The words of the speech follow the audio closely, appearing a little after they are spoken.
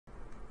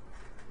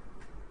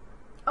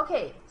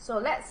Okay, so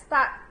let's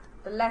start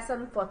the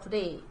lesson for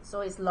today.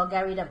 So it's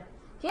logarithm.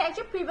 Okay,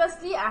 actually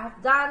previously I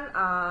have done,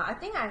 I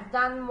think I've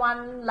done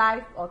one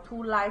live or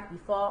two live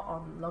before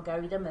on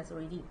logarithm as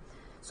already.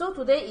 So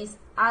today is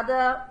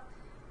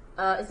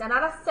it's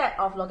another set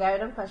of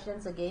logarithm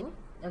questions again.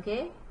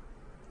 Okay.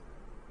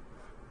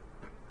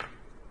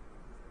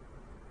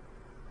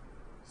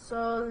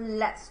 So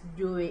let's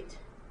do it.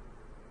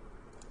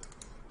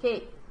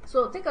 Okay,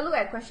 so take a look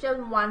at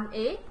question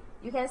 1a.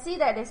 You can see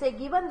that they say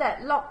given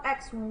that log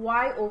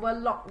xy over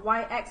log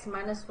yx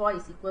minus 4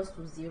 is equals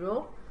to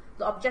 0.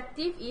 The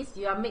objective is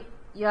they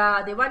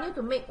want you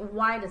to make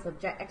y the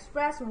subject,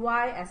 express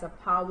y as a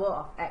power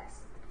of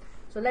x.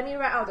 So let me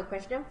write out the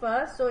question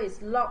first. So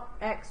it's log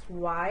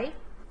xy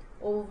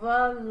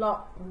over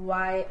log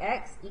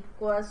yx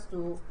equals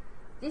to,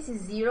 this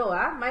is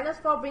 0, minus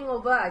 4 bring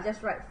over, I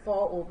just write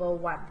 4 over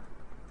 1.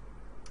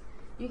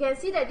 You can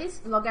see that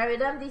this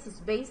logarithm, this is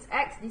base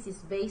x, this is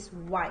base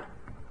y.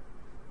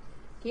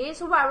 Okay,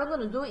 so what I'm going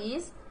to do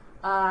is,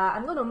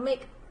 I'm going to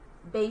make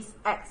base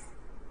x.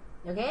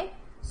 Okay,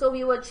 so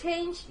we will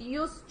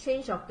use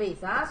change of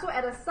base. So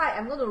at the side,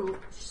 I'm going to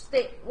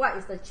state what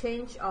is the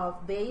change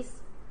of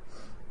base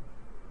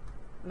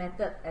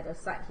method at the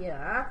side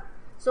here.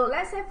 So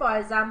let's say, for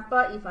example,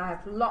 if I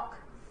have log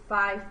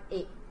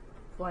 5/8,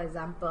 for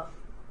example,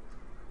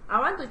 I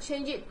want to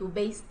change it to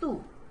base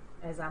 2,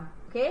 example.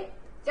 Okay,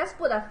 just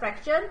put a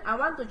fraction. I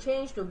want to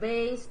change to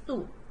base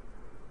 2.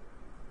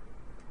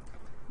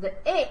 The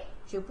 8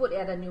 should put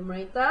at the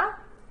numerator.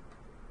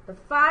 The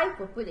 5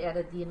 will put at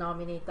the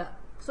denominator.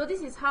 So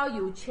this is how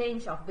you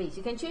change of base.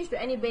 You can change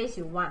to any base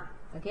you want.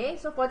 Okay,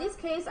 so for this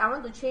case, I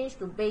want to change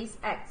to base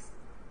x.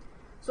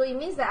 So it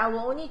means that I will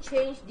only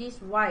change this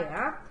y.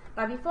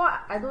 But before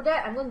I do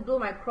that, I'm going to do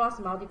my cross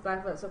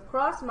multiply first. So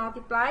cross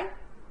multiply,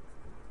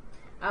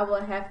 I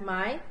will have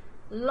my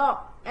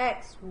log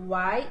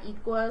xy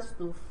equals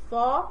to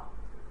 4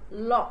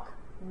 log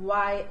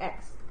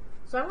yx.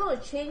 So I'm going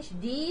to change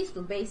these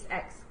to base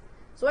x.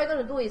 So what I'm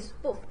going to do is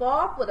put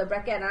 4, put a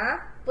bracket,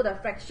 put a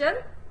fraction,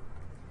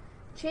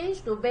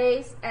 change to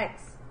base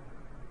x.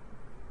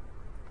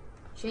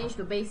 Change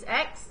to base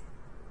x.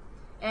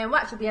 And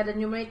what should be at the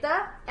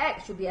numerator?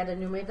 X should be at the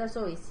numerator,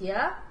 so it's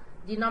here.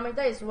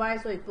 Denominator is y,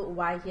 so you put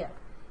y here.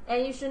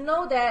 And you should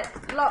know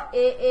that log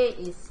AA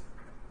is,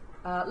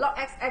 log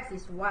xx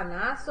is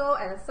 1. So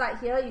at the side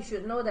here, you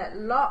should know that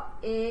log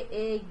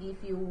AA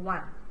give you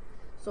 1.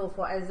 So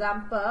for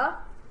example,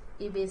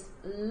 if it's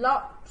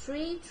log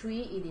 3,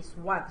 it is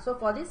 1. So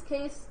for this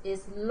case,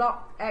 it's log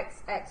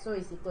xx, so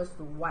it's equals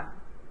to 1.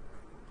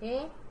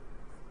 Okay?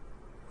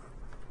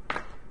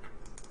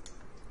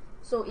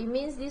 So it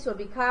means this will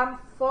become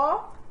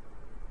 4,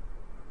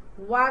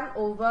 1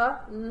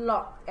 over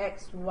log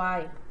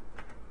xy.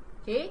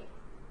 Okay?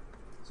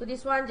 So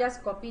this one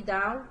just copy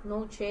down,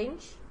 no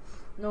change,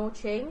 no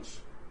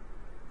change.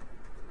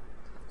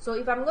 So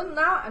if I'm going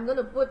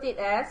to put it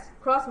as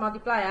cross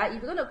multiply.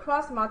 If you're going to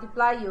cross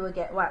multiply, you will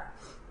get what?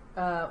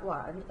 A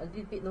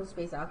little bit no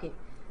space. Okay.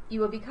 It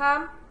will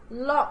become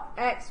log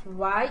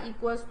xy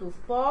equals to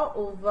 4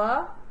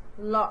 over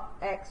log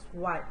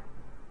xy.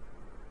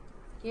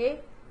 Okay.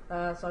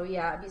 Sorry,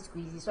 a bit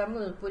squeezy. So I'm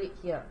going to put it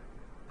here.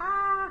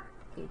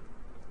 Okay.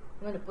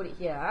 I'm going to put it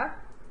here.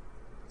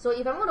 So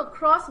if I'm going to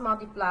cross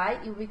multiply,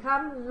 it will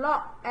become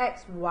log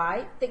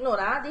xy. Take note,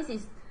 this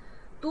is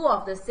 2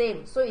 of the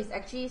same, so it's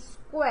actually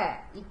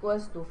square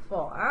equals to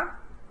 4.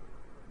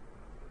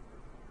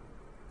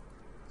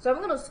 So I'm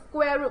going to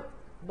square root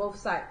both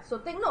sides. So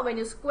take note, when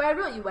you square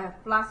root, you will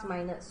have plus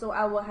minus. So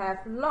I will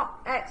have log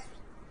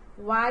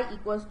xy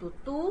equals to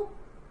 2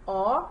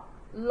 or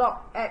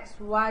log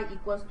xy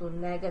equals to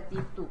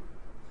negative 2.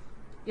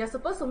 You're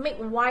supposed to make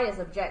y a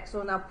subject.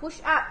 So now push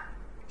up.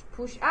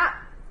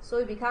 So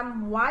it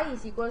becomes y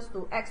is equals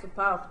to x to the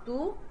power of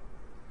 2.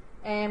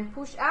 And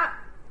push up.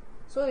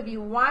 So it will be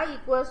y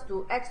equals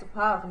to x to the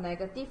power of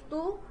negative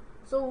 2.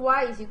 So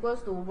y is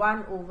equals to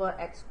 1 over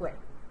x squared.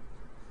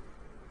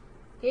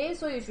 Okay,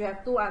 so you should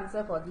have 2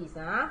 answers for this.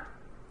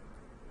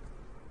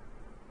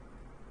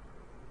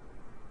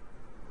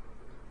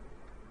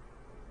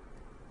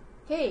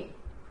 Okay,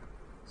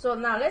 so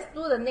now let's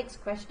do the next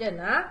question.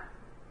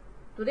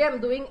 Today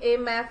I'm doing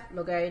AMath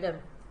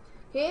logarithm.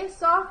 Okay,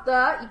 solve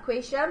the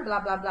equation blah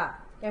blah blah.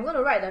 Okay, I'm going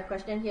to write the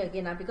question here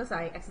again because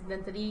I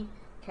accidentally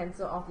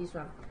cancel off this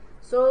one.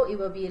 So it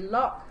will be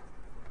log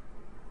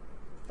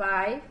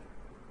 5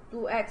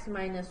 2x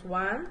minus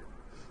 1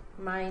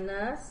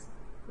 minus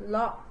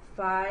log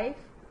 5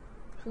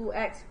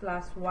 2x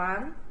plus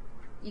 1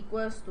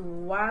 equals to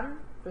 1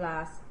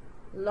 plus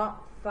log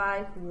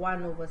 5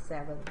 1 over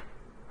 7.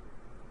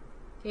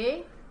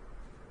 Okay.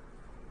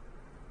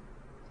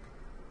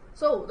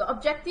 So the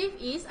objective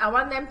is I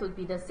want them to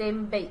be the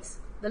same base.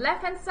 The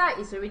left hand side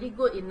is already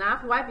good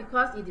enough. Why?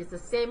 Because it is the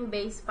same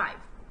base 5.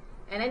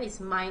 And then it's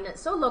minus.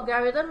 So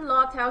logarithm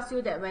law tells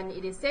you that when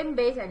it is same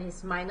base and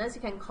it's minus,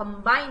 you can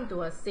combine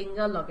to a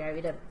single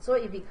logarithm. So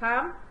it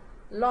becomes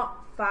log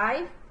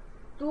 5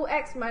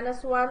 2x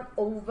minus 1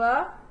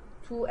 over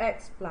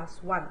 2x plus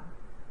 1.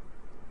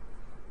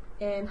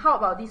 And how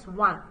about this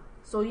 1?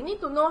 So you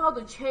need to know how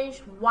to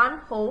change 1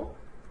 whole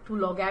to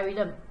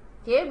logarithm.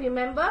 Okay,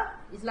 remember,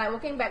 it's like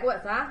working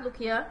backwards. Look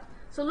here.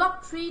 So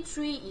log 3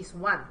 is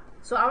 1.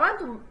 So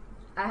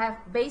I have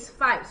base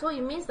 5. So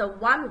it means the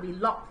 1 will be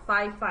log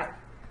 5.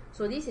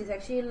 So this is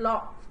actually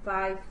log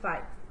 5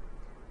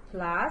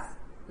 plus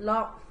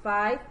log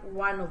 5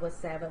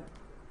 1/7.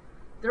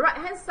 The right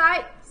hand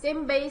side,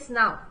 same base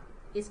now,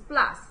 is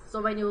plus.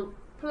 So when you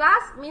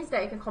plus, means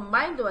that you can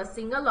combine to a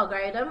single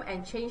logarithm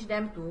and change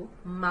them to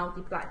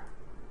multiply.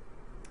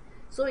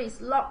 So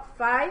it's log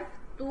 5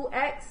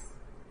 2x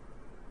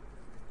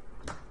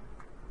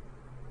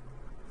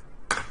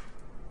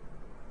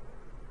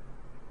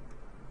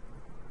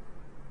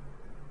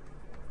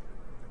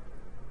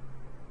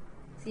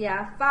see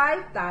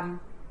 5 times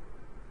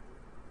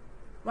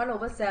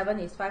 1/7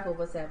 is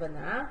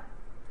 5/7.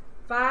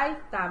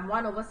 5 times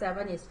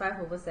 1/7 is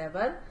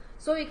 5/7.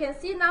 So you can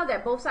see now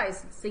that both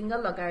sides is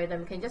single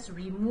logarithm. You can just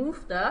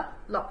remove the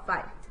log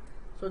 5.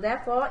 So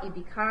therefore it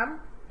becomes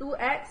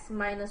 2x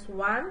minus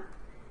 1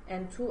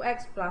 and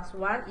 2x plus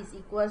 1 is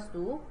equals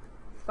to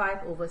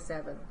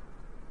 5/7.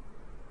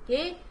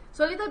 Okay,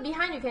 so a little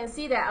behind you can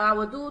see that I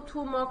will do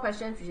 2 more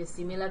questions which is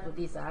similar to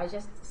this.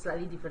 Just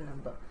slightly different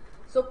number.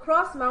 So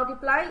cross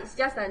multiply is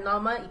just a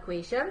normal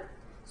equation.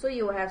 So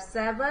you will have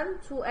 7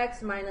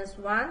 2x minus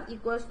 1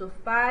 equals to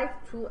 5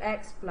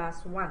 2x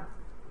plus 1.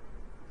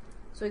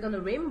 So you're going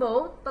to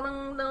rainbow.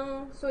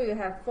 So you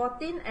have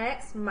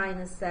 14x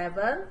minus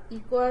 7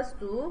 equals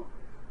to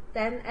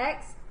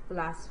 10x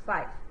plus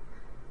 5.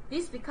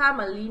 This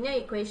becomes a linear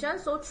equation.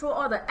 So throw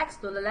all the x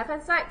to the left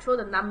hand side, throw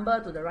the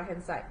number to the right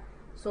hand side.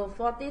 So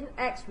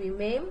 14x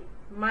remain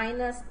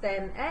minus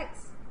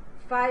 10x.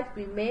 5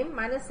 remain,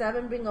 minus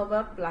 7 bring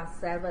over plus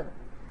 7.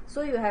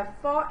 So you have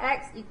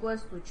 4x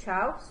equals to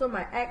 12. So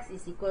my x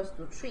is equals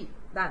to 3.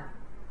 Done.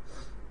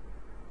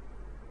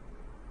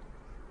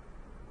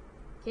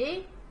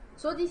 Okay,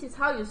 so this is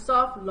how you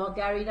solve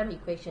logarithm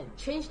equation.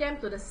 Change them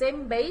to the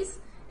same base,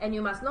 and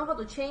you must know how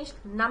to change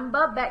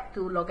number back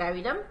to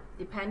logarithm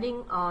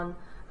depending on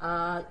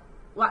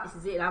what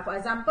is it. For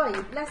example,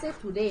 if let's say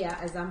today,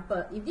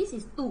 example, if this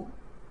is 2,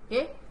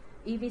 okay,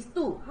 if it's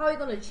 2, how are you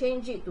going to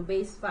change it to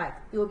base 5?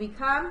 It will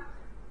become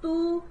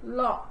 2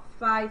 log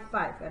 5.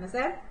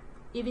 Understand?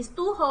 If it's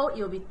 2 whole,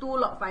 it will be 2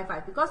 log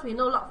 5 because we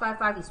know log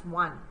 5 is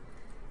 1.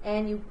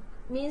 And it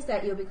means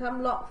that it will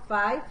become log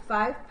 5.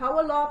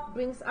 Power log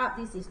brings up,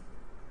 this is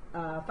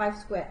 5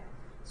 squared.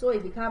 So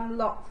it becomes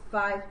log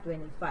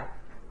 5/25.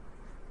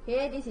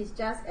 Okay, this is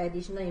just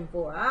additional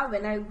info.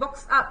 When I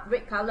box up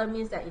red color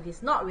means that it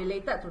is not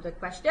related to the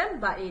question,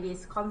 but it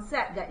is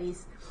concept that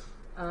is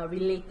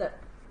related.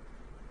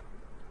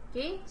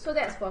 Okay, so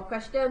that's for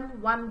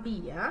question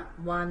 1B.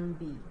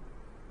 1B.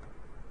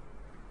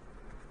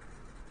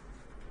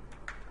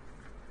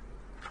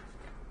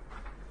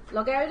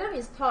 Logarithm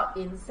is taught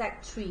in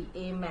Sec 3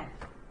 AMath.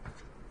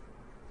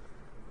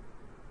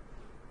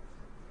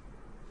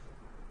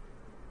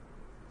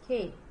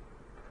 Okay,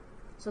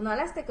 so now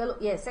let's take a look.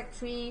 Yes, Sec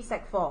 3,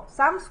 Sec 4.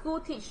 Some school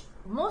teach,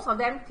 most of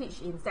them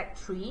teach in Sec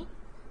 3.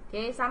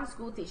 Okay, some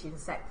school teach in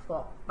Sec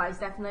 4, but it's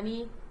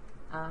definitely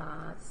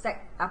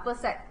upper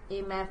Sec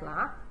AMath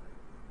lah.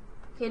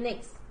 Okay,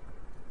 next.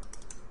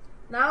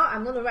 Now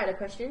I'm going to write a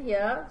question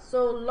here.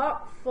 So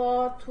log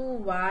 4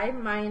 2y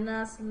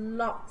minus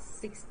log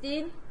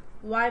 16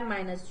 y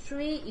minus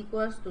 3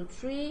 equals to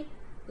 3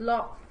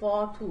 log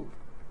 4 2.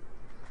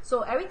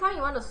 So every time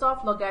you want to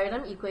solve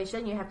logarithm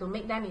equation, you have to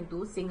make them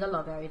into single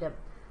logarithm.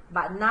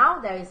 But now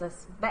there is a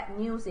bad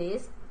news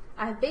is,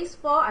 I have base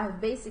 4, I have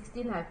base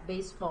 16, I have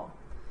base 4.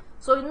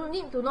 So you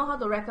need to know how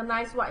to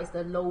recognize what is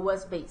the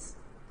lowest base.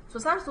 So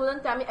some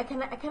students tell me,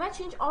 can I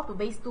change all to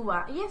base 2?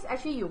 Yes,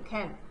 actually you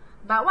can.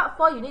 But what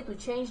for you need to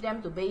change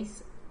them to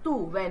base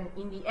 2 when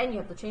in the end you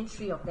have to change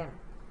 3 of them.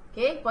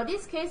 Okay, for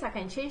this case I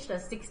can change the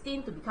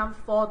 16 to become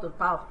 4 to the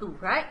power of 2,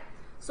 right?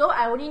 So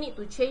I only need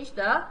to change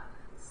the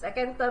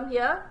second term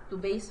here to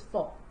base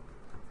 4.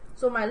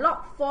 So my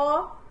log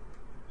 4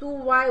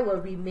 2y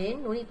will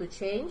remain, no need to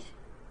change.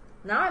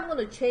 Now I'm going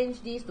to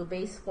change this to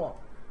base 4.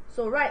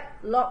 So write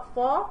log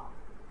 4,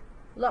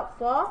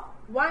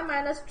 y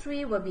minus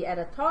 3 will be at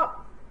the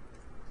top,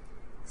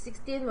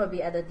 16 will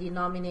be at the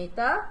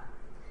denominator.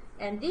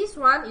 And this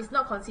one is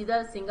not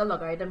considered single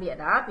logarithm yet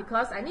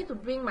because I need to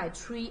bring my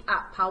 3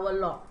 up power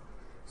log.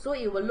 So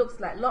it will look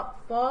like log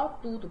 4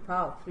 2 to the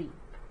power of 3.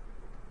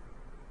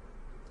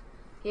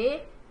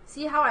 Okay,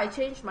 see how I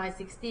change my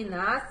 16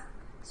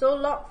 So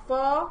log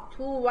 4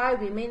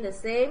 2y remain the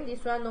same.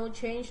 This one no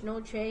change,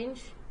 no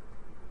change.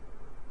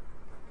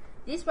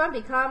 This one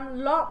become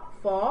log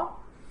 4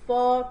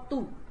 4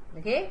 2.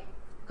 Okay,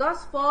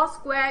 because 4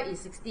 square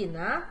is 16.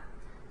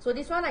 So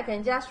this one I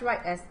can just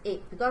write as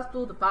 8 because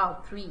 2 to the power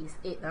of 3 is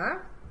 8.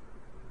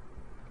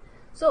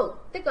 So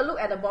take a look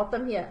at the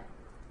bottom here.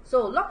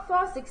 So log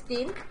 4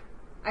 16,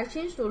 I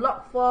change to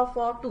log 4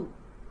 4 2.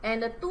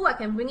 And the 2 I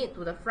can bring it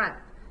to the front.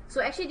 So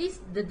actually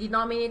the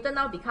denominator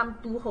now become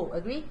 2 whole,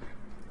 agree?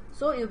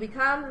 So it will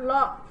become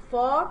log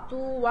 4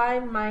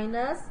 2y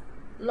minus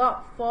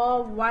log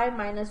 4 y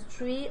minus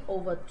 3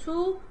 over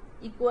 2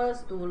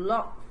 equals to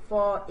log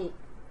 4 8.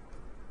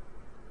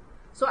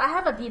 So I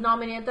have a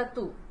denominator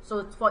too.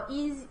 So for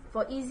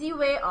easy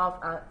way of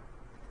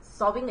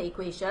solving the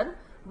equation,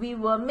 we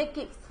will make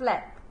it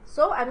flat.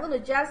 So I'm going to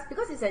just,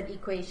 because it's an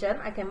equation,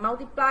 I can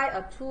multiply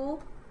a 2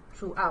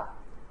 throughout.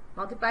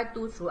 Multiply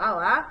 2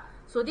 throughout.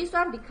 So this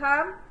one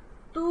become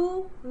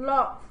 2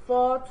 log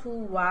 4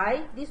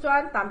 2y. This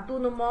one times 2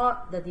 no more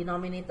the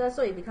denominator,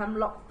 so it become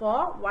log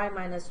 4 y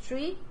minus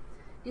 3.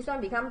 This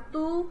one become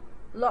 2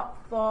 log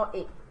 4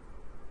 8.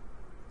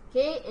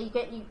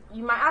 Okay,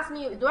 you might ask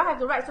me, do I have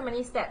to write so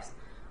many steps?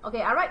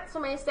 Okay, I write so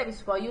many steps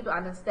for you to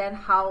understand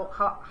how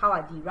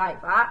I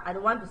derive. I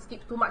don't want to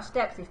skip too much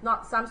steps. If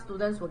not, some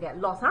students will get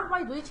lost.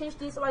 Why do you change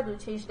this? Why do you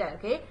change that?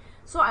 Okay,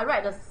 so I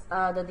write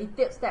the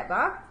detailed step.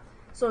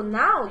 So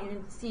now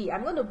you see,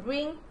 I'm going to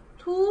bring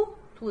 2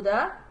 to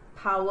the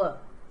power.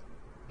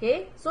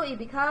 Okay, so it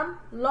become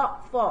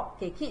log 4.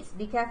 Okay, kids,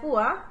 be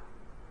careful.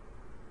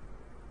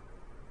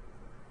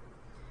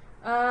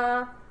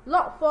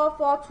 Log 4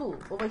 4 2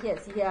 over here.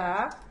 See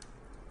here.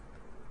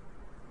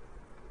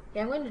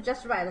 Okay, I'm going to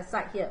just write at the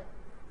side here.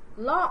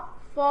 Log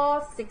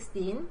 4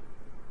 16.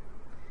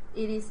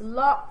 It is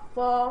log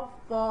 4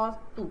 4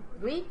 2.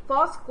 Read,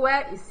 4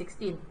 squared is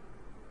 16.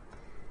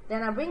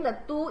 Then I bring the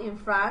 2 in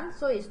front,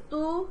 so it's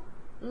 2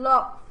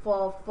 log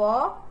 4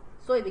 4.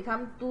 So it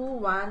becomes 2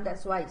 1.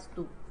 That's why it's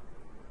 2.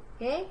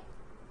 Okay.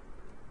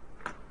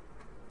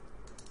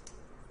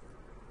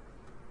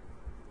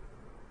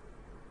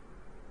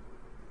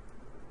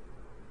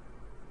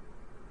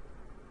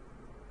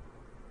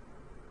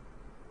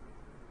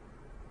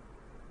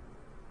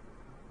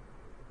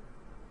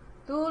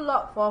 Two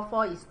log 4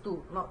 4 is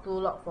 2, not 2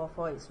 log 4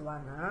 4 is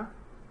 1.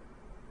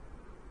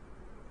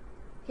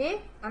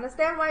 Okay,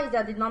 understand why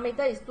the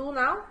denominator is 2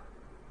 now?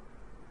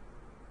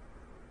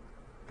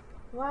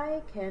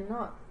 Why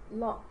cannot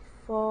log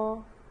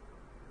 4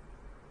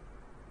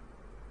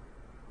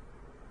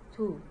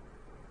 2?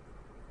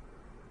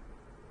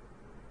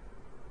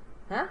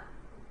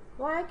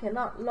 Why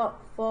cannot log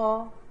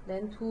 4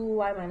 then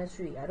 2y minus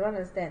 3? I don't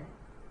understand.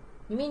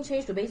 You mean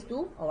change to base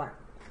 2 or what?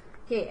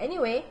 Okay,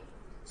 anyway,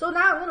 so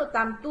now I'm going to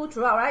times 2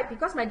 throughout, right?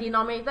 Because my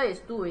denominator is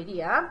 2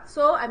 already.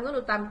 So I'm going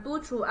to times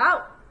 2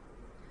 throughout.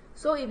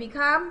 So it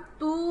becomes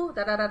 2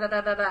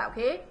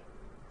 okay?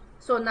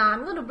 So now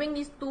I'm going to bring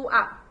this 2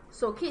 up.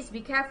 So kids,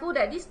 be careful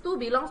that this 2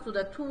 belongs to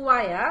the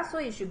 2y. So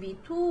it should be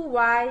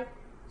 2y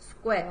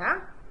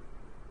squared.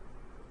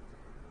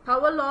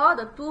 Power law,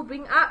 the 2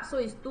 bring up, so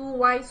it's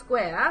 2y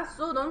squared.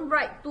 So don't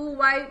write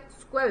 2y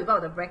squared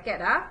without the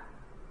bracket.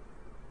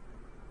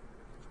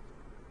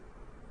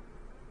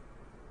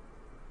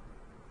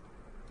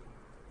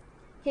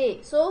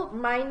 Okay, so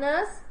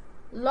minus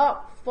log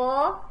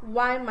 4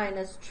 y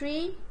minus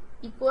 3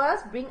 equals,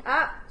 bring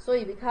up, so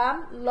it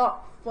becomes log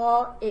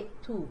 4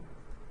 8 2.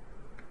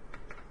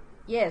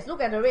 Yes,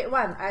 look at the red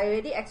one. I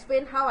already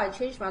explained how I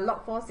changed my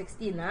log 4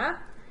 16.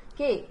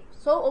 Okay,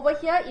 so over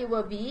here it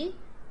will be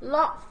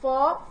log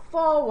 4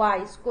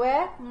 4y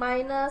squared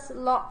minus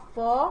log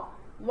 4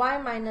 y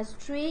minus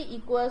 3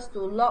 equals to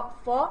log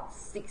 4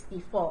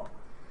 64.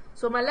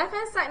 So my left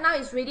hand side now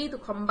is ready to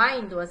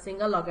combine into a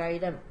single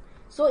logarithm.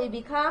 So it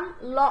becomes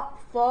log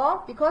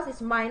 4, because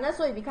it's minus,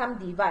 so it becomes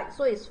divide.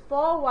 So it's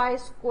 4y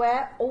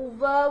squared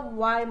over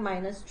y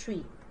minus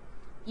 3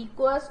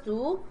 equals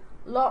to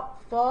log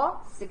 4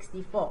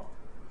 64.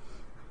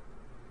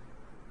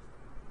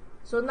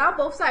 So now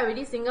both sides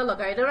already single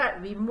logarithm,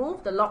 right?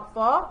 Remove the log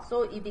 4,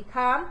 so it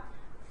becomes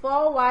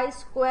 4y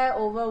squared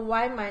over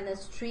y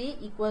minus 3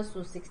 equals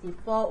to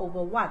 64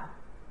 over 1.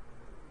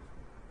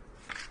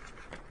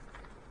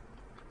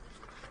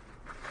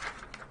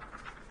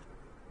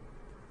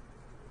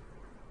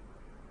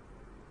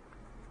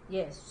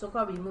 Yes,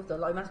 so-called remove the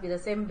log. It must be the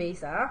same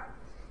base.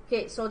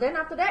 Okay, so then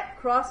after that,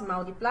 cross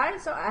multiply.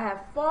 So I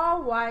have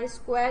 4y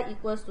squared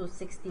equals to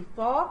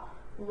 64,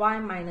 y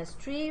minus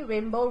 3,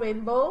 rainbow,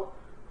 rainbow.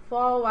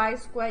 4y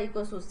squared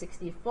equals to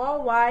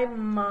 64y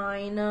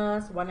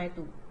minus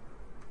 192.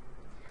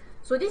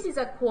 So this is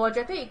a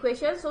quadratic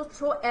equation, so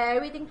throw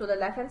everything to the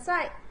left hand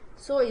side.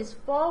 So it's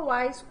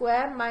 4y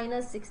squared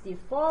minus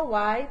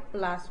 64y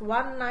plus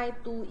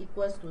 192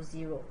 equals to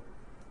 0.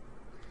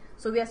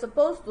 So we are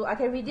supposed to, I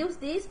can reduce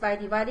this by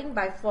dividing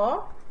by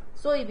 4.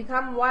 So it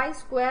becomes y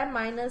squared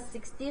minus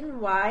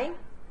 16y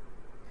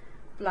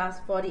plus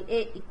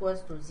 48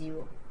 equals to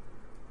 0.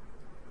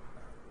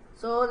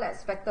 So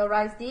let's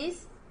factorize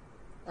this.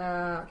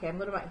 Okay, I'm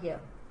going to write here.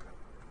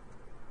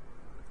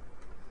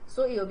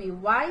 So it will be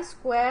y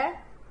squared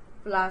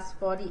plus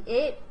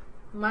 48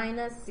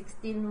 minus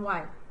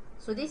 16y.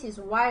 So this is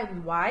y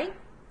and y.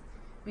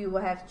 We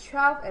will have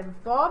 12 and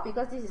 4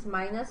 because this is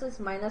minus, so it's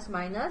minus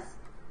minus.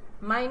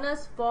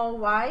 Minus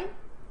 4y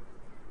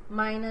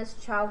minus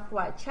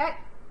 12y.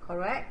 Check,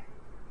 correct,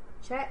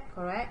 check,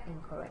 correct,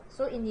 and correct.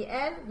 So in the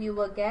end, we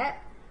will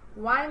get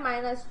y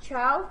minus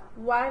 12,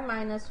 y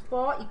minus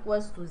 4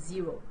 equals to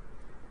 0.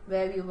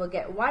 Where we will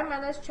get y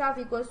minus 12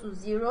 equals to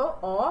 0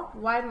 or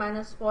y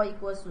minus 4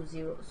 equals to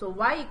 0. So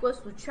y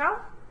equals to 12,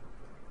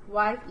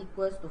 y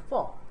equals to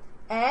 4.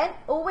 And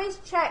always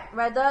check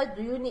whether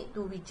do you need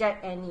to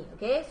reject any.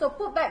 Okay, so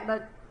put back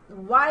the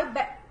y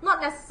back.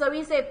 Not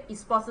necessarily say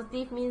it's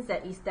positive means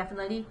that it's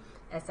definitely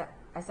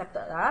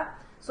accepted.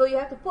 So you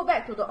have to put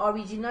back to the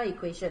original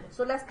equation.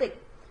 So let's say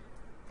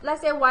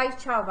y is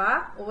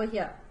 12 over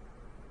here.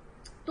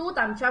 2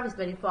 times 12 is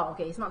 24.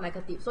 Okay, it's not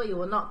negative, so it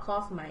will not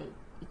cause my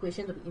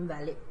equation to be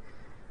invalid.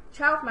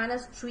 12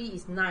 minus 3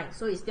 is 9,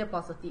 so it's still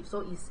positive,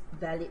 so it's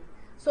valid.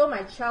 So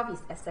my 12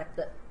 is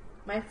accepted.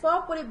 My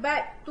 4, put it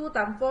back. 2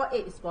 times 4,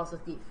 8 is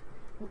positive.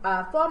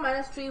 4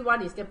 minus 3,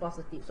 1 is still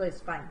positive, so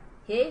it's fine.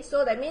 Okay,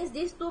 so that means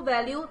these two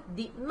values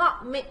did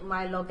not make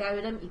my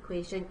logarithm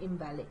equation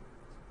invalid.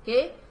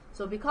 Okay,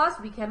 so because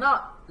we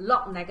cannot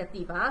log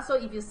negative, so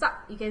if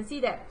you can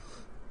see that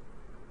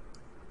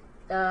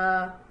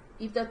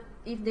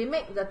if they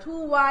make the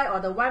 2y or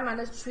the y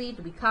minus 3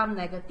 to become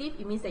negative,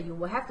 it means that you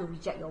will have to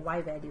reject your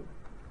y value.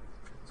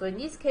 So in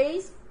this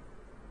case,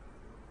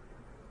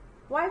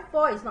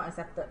 y4 is not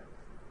accepted.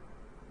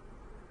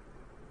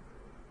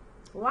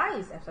 Y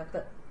is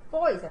accepted.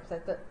 4 is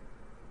accepted.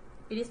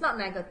 It is not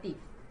negative.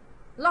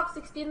 Log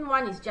 16,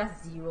 1 is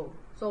just 0.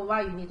 So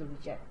y you need to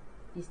reject.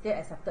 It's still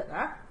accepted.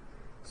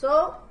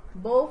 So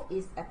both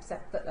is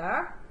accepted.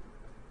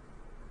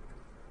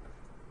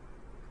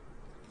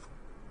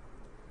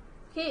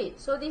 Okay,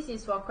 so this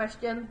is for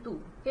question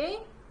 2. Okay.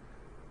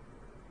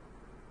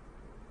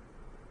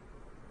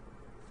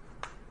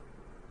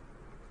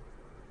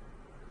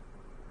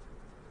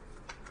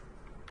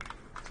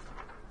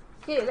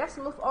 Okay, let's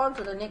move on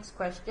to the next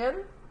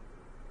question.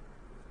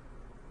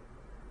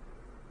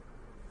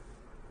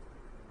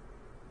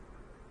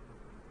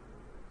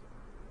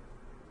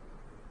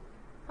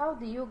 How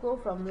do you go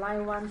from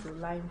line 1 to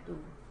line 2?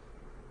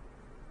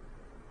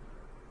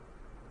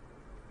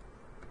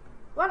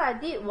 What I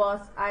did was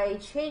I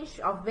changed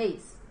of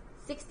base.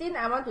 16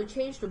 I want to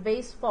change to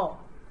base 4.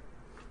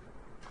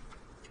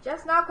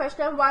 Just now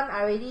question 1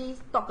 I already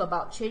talked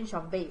about change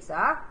of base.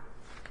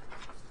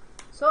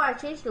 So I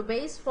changed to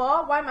base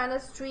 4. Y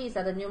minus 3 is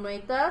at the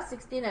numerator,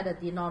 16 at the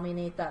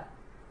denominator.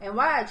 And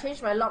why I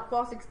changed my log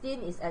 4,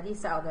 16 is at this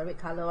side of the red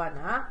color one.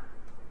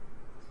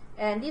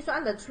 And this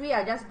one, the 3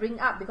 I just bring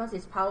up because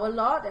it's power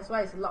law. That's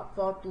why it's log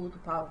 4 2 to the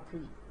power of 3.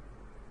 2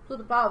 to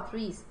the power of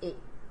 3 is 8.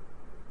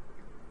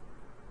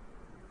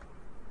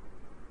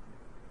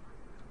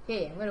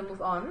 Okay, I'm going to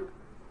move on.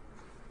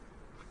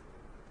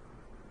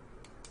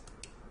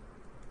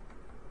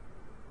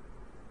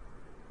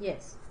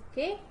 Yes,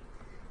 okay.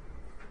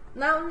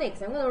 Now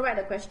next, I'm going to write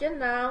the question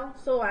now.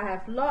 So I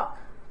have log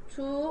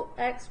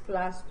 2x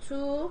plus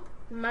 2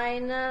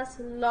 minus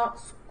log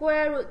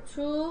square root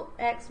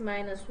 2x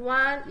minus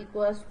 1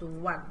 equals to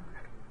 1.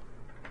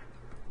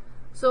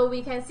 So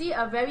we can see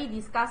a very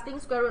disgusting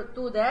square root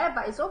 2 there,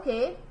 but it's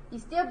okay.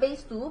 It's still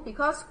base 2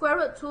 because square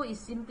root 2 is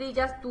simply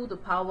just 2 to the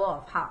power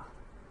of half.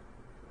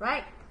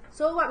 Right?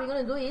 So what we're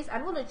going to do is,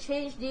 I'm going to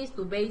change this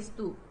to base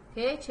 2.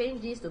 Okay,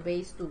 change this to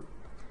base 2.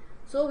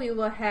 So we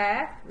will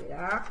have,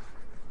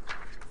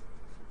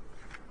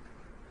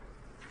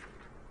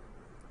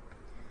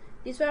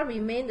 this one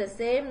remain the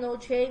same, no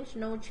change,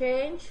 no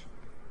change.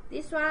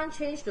 This one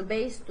change to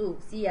base 2.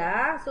 See,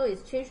 so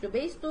it's change to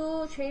base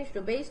 2, change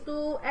to base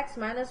 2, x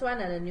minus 1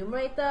 at the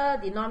numerator,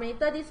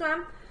 denominator, this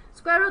one,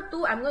 square root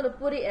 2, I'm going to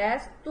put it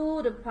as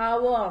 2 to the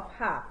power of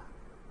half.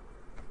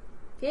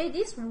 Okay,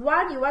 this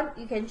 1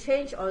 you can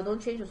change or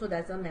don't change also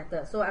doesn't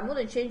matter. So I'm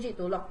going to change it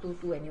to log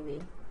 2 anyway.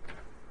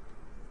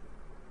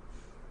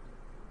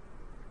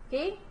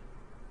 Okay.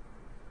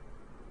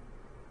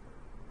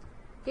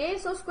 Okay,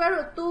 so square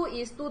root 2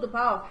 is 2 to the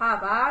power of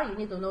half. You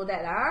need to know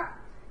that.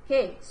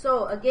 Okay,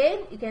 so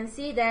again, you can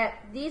see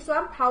that this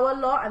one, power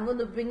law, I'm going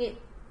to bring it.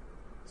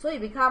 So it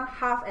becomes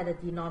half at the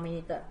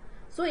denominator.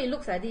 So it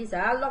looks like this.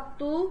 Log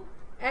 2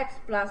 x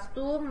plus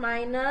 2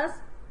 minus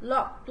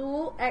log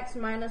 2 x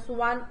minus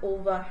 1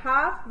 over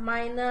half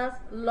minus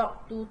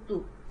log 2.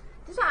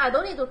 This one I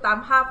don't need to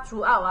times half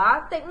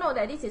throughout. Take note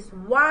that this is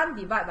 1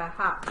 divided by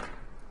half.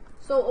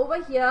 So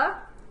over here,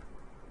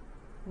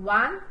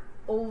 1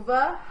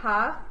 over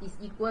half is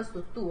equals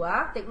to 2.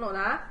 Take note.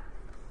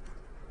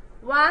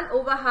 1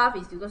 over half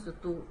is equals to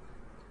 2.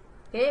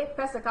 Okay,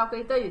 press the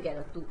calculator, you get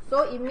a 2.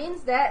 So it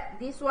means that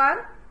this one,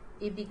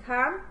 it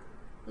becomes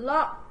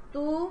log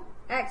 2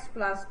 x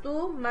plus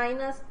 2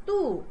 minus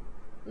 2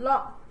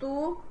 log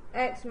 2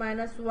 x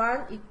minus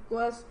 1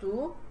 equals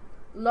to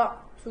log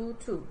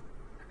 2.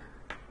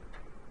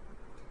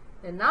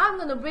 And now I'm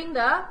going to bring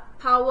the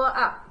power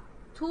up.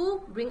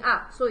 2 bring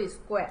up, so it's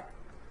squared.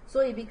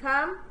 So it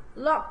becomes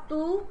log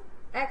 2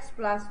 x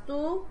plus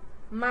 2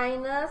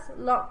 minus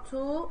log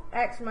 2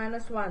 x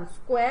minus 1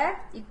 squared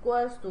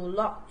equals to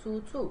log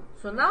 2.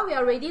 So now we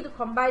are ready to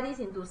combine this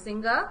into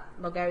single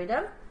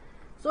logarithm.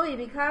 So it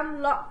becomes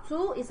log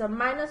 2 is a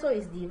minus, so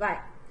it's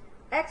divide.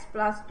 X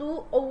plus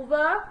 2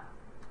 over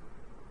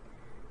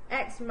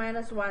x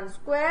minus 1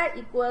 squared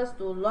equals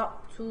to log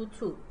 2.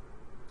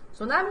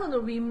 So now I'm going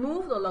to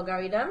remove the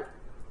logarithm.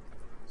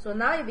 So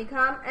now it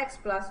becomes x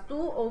plus 2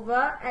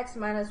 over x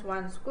minus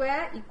 1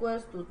 squared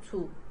equals to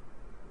 2.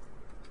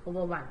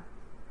 over 1.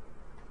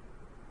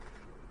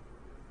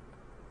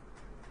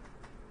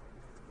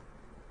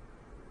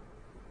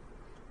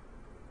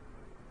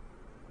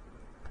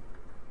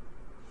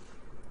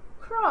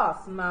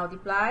 Cross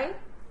multiply,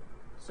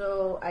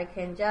 so I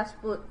can just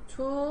put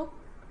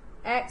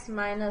 2x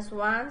minus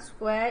 1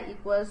 square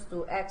equals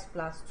to x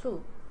plus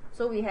 2.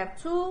 So we have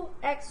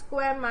 2x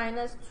squared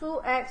minus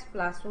 2x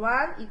plus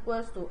 1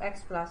 equals to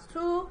x plus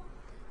 2,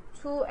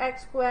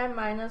 2x squared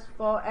minus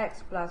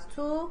 4x plus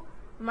 2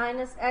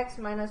 minus x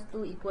minus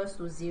 2 equals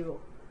to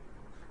 0.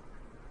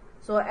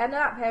 So I end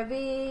up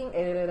having,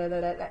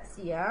 let's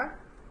see,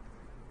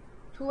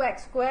 2x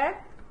squared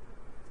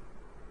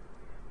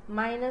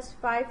minus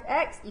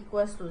 5x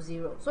equals to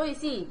 0. So you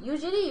see,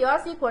 usually you all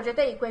see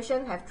projected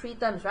equation have 3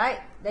 terms, right?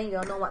 Then you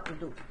all know what to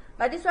do.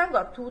 But this one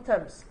got 2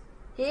 terms.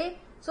 Okay?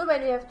 So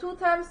when you have 2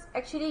 terms,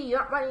 actually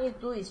what you need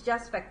to do is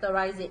just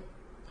factorize it.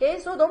 Okay?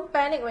 So don't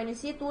panic when you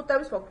see 2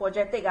 terms for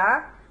projected.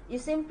 You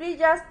simply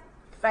just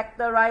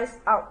factorize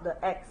out the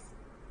x.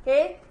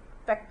 Okay?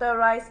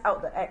 Factorize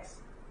out the x.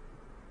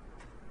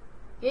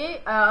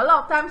 Okay? A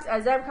lot of times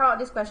exam come out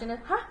this question,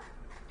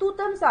 2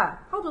 terms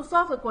how to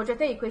solve a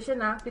quadratic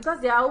equation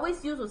because they are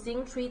always used to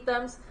seeing 3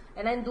 terms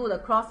and then do the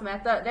cross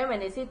method. Then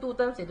when they see 2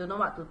 terms, they don't know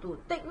what to do.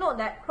 Take note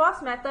that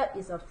cross method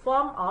is a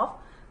form of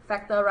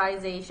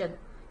factorization.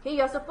 Okay,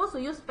 you're supposed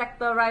to use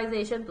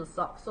factorization to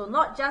solve. So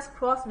not just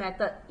cross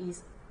method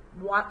is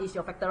what is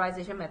your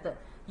factorization method.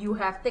 You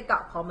have take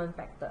out common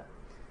factor.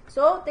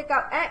 So take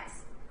out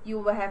x, you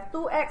will have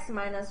 2x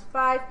minus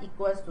 5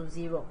 equals to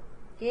 0.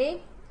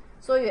 Okay,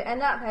 so you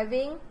end up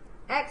having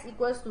x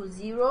equals to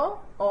 0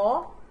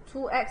 or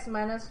 2x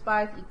minus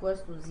 5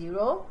 equals to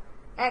 0,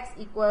 x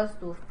equals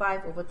to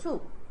 5 over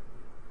 2.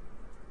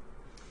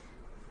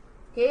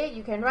 Okay,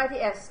 you can write it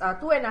as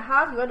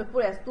 2.5, you want to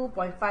put as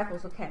 2.5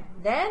 also can.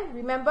 Then,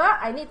 remember,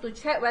 I need to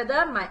check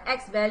whether my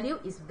x value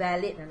is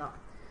valid or not.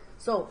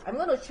 So, I'm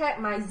going to check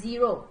my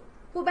 0.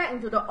 Put back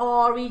into the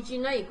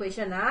original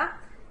equation.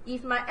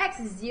 If my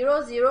x is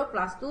 0, 0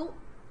 plus 2,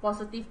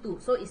 positive 2,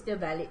 so it's still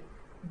valid.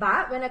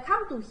 But when I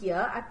come to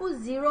here, I put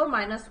 0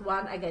 minus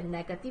 1, I get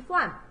negative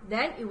 1.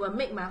 Then it will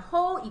make my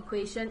whole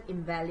equation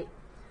invalid.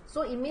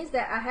 So it means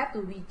that I have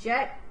to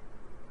reject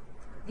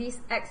this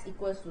x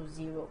equals to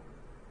 0.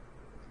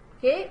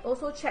 Okay,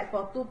 also check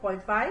for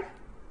 2.5.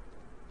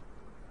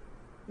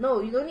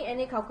 No, you don't need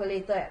any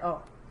calculator at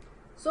all.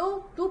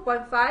 So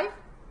 2.5,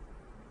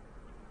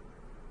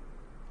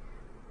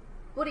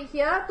 put it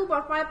here,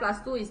 2.5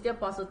 plus 2 is still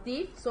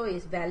positive, so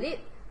it's valid.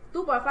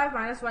 2.5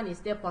 minus 1 is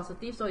still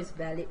positive, so it's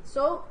valid.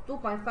 So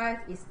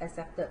 2.5 is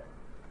accepted.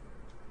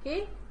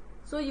 Okay,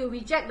 so you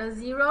reject the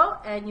 0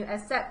 and you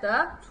accept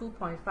the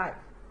 2.5.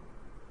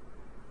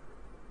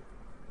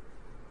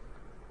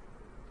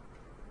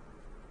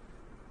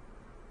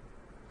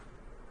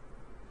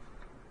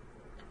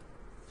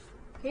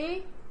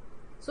 Okay,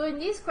 so in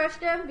this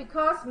question,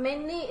 because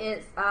mainly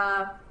it's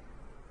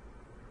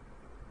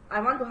I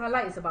want to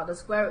highlight is about the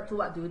square root 2,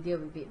 what do you deal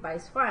with it? But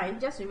it's fine,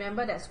 just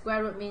remember that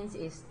square root means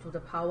is to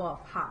the power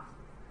of half.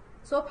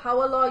 So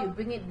power law, you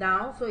bring it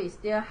down, so it's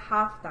still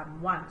half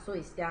times 1, so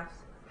it's just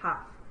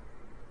half.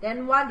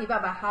 Then 1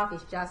 divided by half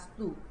is just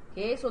 2.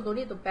 Okay, so don't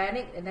need to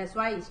panic, and that's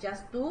why it's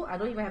just 2. I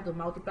don't even have to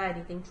multiply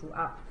anything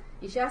throughout.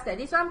 It's just that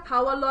this one,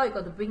 power law, you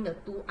got to bring the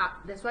 2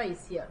 up. That's why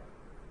it's here.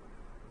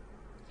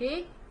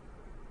 Okay?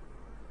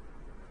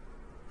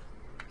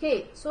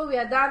 Okay, so we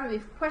are done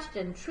with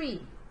question 3.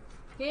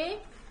 Okay?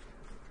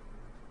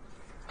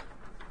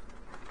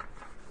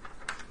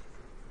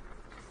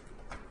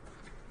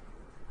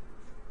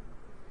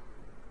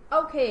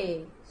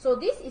 Okay, so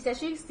this is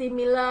actually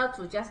similar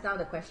to just now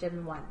the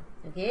question 1.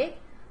 Okay,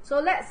 so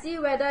let's see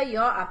whether you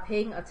all are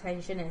paying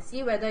attention and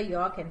see whether you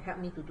all can help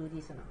me to do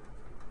this or not.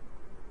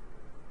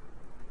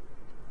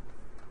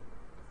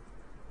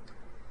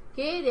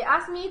 Okay, they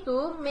asked me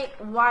to make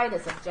y the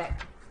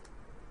subject.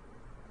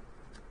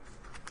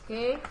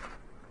 Okay,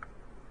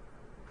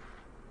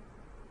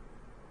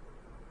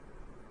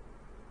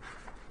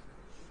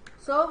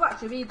 so what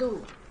should we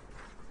do?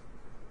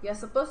 You're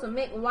supposed to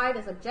make y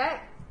the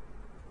subject.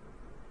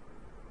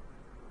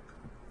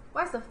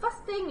 What's the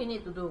first thing you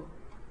need to do?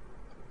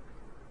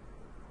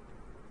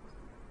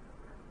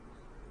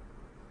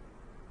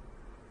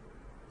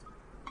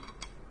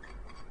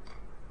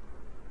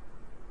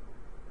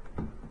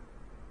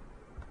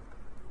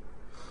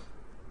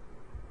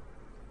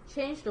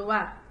 Change to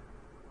what?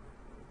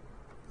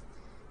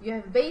 You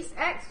have base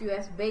x, you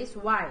have base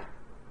y.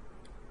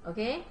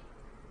 Okay?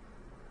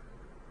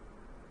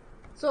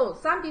 So,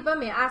 some people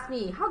may ask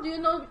me, how do you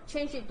know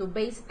change it to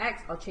base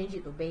x or change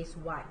it to base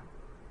y?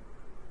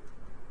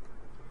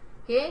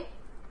 Okay,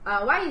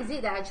 why is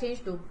it that I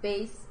change to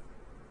base?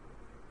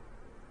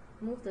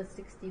 Move the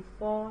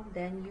 64,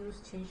 then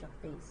use change of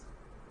base.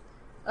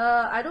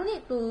 I don't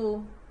need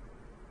to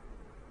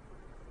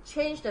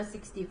change the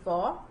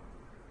 64,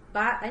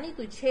 but I need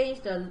to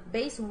change the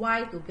base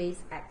y to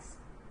base x.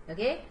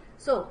 Okay,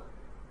 so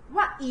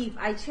what if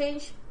I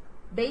change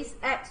base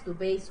x to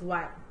base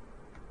y?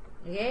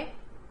 Okay,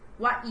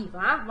 what if?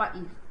 What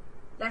if?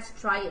 Let's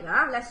try it.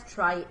 Let's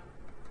try it.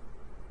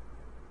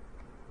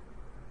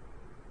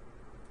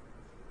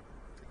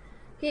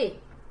 Okay.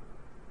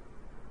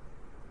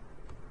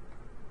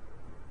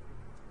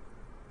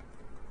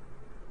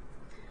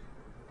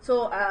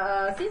 So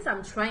since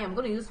I'm trying, I'm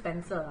going to use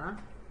pencil.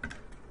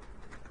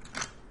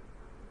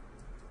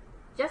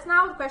 Just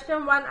now,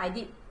 question 1, I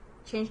did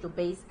change to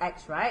base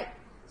x, right?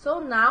 So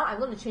now I'm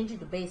going to change it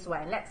to base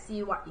y. Let's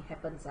see what it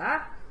happens.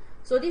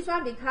 So this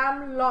one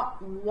become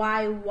log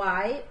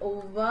yy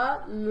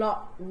over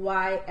log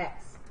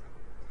yx.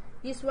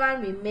 This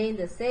one remain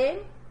the same.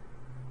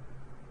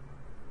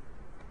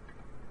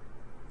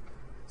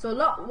 So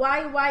log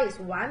yy is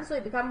 1, so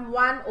it becomes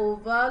 1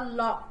 over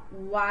log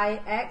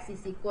yx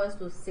is equals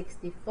to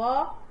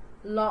 64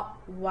 log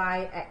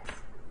yx.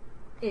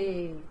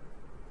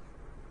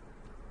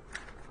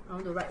 I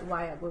want to write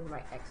y, I'm going to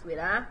write x. Wait,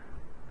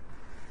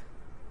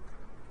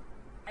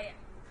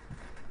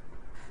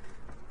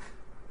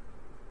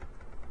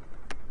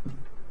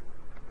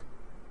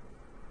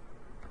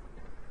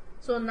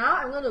 So now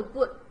I'm going to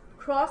put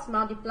cross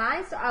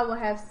multiply, so I will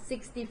have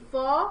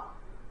 64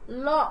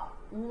 log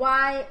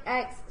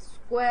yx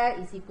square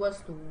is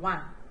equals to 1.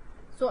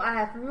 So I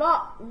have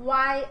log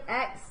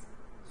yx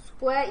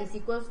square is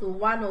equals to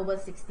 1 over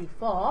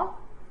 64.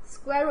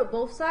 Square root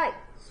both sides.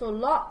 So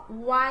log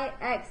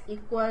yx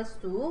equals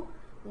to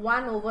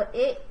 1 over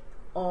 8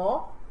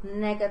 or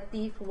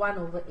negative 1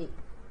 over 8.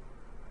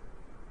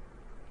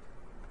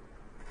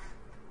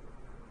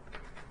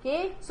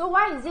 Okay, so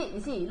why is it? You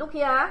see, look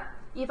here.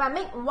 If I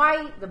make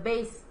y the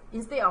base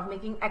instead of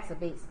making x the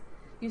base,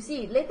 you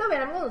see, later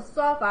when I'm going to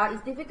solve,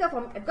 it's difficult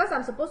for me because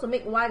I'm supposed to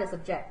make y the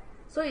subject.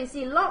 So you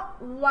see, log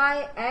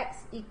yx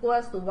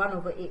equals to 1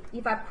 over 8.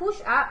 If I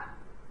push up,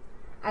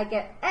 I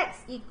get x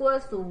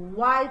equals to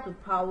y to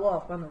power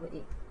of 1 over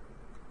 8.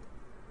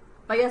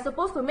 But you're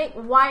supposed to make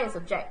y a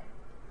subject.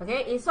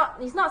 Okay, it's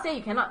not saying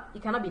it cannot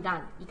be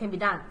done. It can be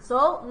done.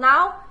 So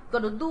now got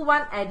to do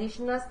one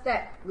additional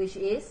step, which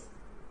is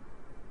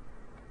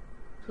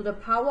to the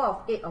power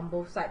of 8 on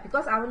both sides,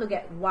 because I want to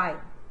get y.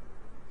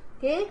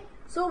 Okay,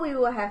 so we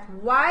will have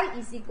y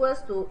is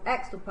equals to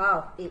x to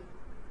power of 8.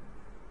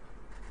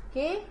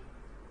 Okay,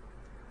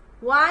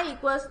 y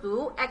equals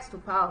to x to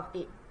power of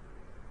 8.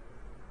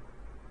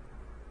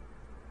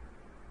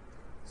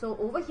 So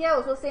over here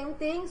also same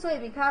thing, so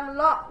it becomes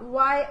log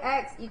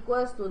yx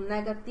equals to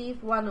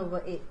negative 1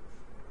 over 8.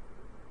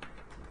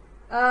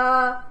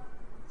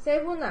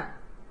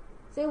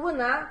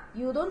 Sehun,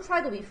 you don't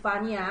try to be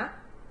funny.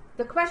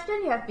 The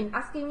question you have been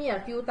asking me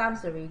a few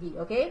times already,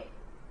 okay?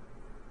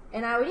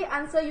 And I already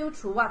answer you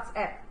through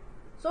WhatsApp.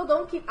 So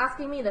don't keep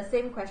asking me the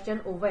same question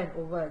over and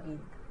over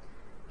again.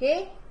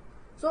 Okay?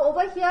 So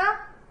over here,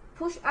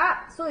 push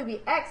up, so it will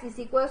be x is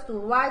equals to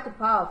y to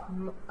power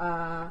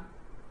of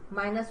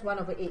minus 1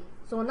 over 8.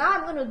 So now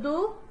I'm going to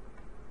do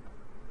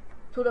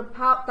to the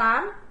power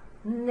time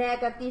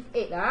negative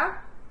 8.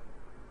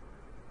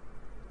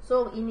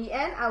 So in the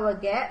end, I will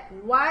get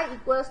y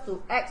equals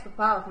to x to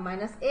power of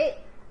minus 8.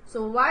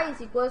 So y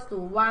is equals to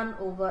 1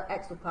 over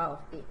x to power of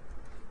 8.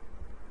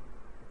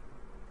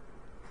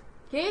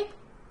 Okay,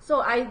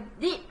 so I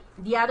did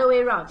the other way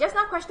around. Just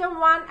now question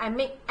 1, I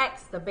make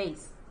x the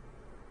base.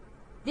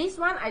 This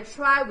one, I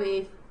try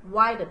with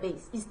y the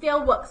base. It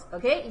still works,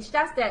 okay? It's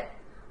just that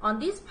on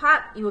this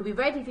part, it will be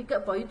very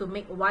difficult for you to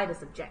make y the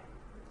subject.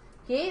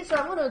 Okay, so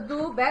I'm going to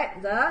do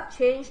back the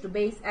change to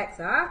base x.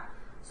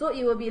 So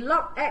it will be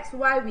log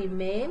xy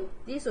remain.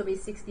 This will be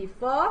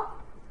 64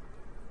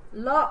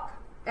 log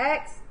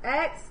x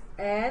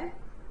and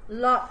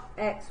log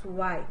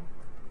xy.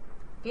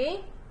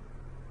 Okay,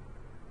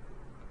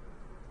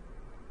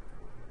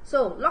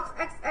 so log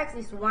x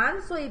is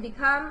 1, so it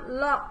becomes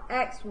log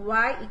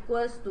xy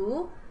equals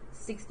to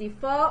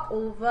 64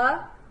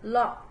 over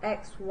log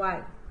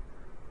xy.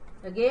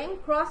 Again,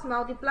 cross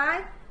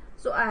multiply,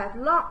 so I have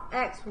log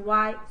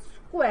xy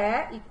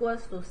square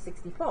equals to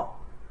 64.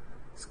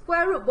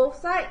 Square root both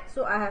sides,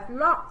 so I have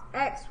log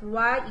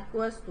xy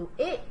equals to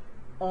 8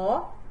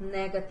 or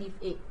negative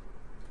 8.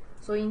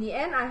 So in the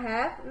end, I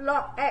have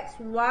log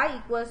xy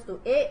equals to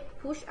 8,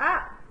 push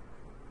up,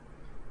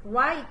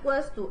 y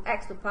equals to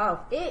x to power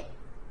of 8,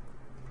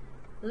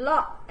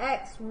 log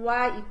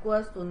xy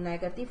equals to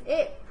negative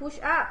 8, push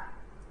up,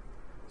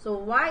 so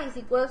y is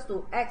equals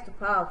to x to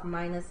power of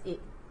minus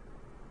 8.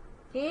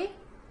 Okay,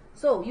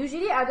 so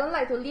usually I don't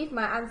like to leave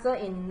my answer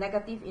in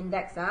negative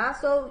index.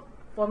 So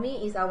for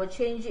me is I will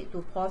change it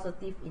to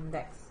positive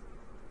index.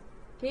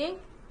 Okay,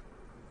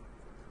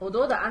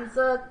 although the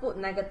answer put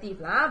negative,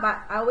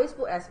 but I always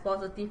put as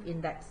positive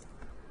index.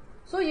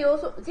 So you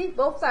also see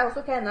both sides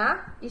also can.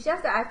 It's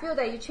just that I feel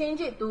that you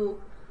change it to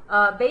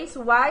base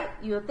y,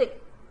 you will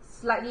take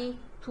slightly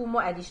 2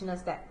 more additional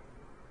steps.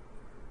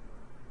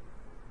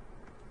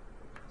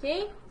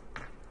 Okay,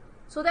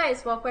 so that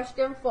is for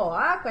question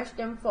 4.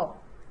 Question 4.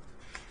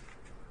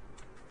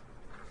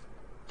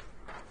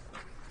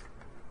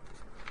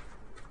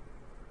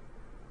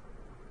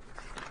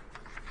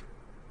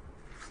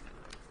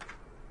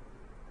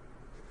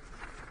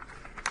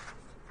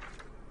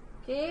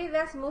 Okay,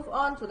 let's move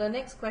on to the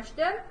next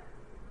question.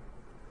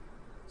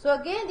 So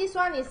again, this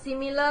one is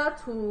similar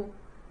to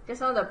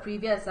just now the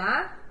previous.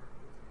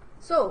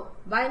 So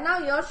by now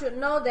you all should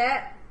know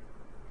that,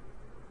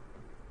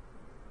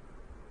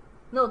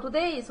 no,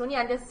 today is only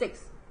under 6.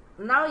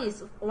 Now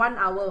is 1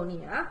 hour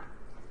only.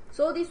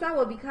 So this one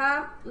will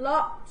become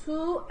log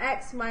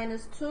 2x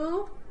minus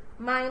 2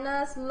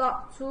 minus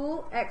log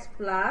 2x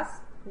plus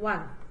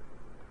 1.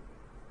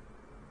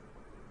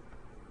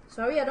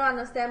 Sorry, I don't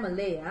understand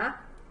Malay.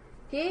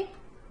 Okay,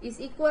 is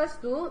equals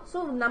to,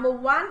 so number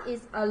 1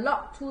 is a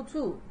log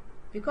 2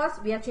 because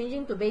we are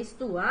changing to base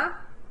 2.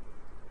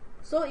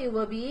 So it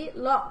will be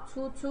log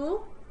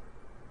 2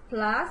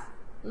 plus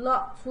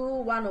log 2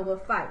 1 over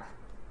 5.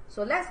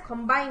 So let's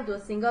combine into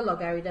a single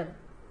logarithm.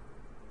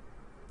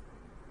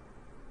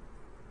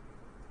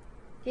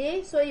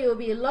 Okay, so it will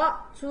be log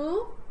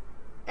 2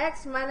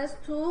 x minus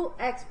 2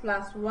 x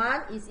plus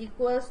 1 is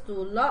equals to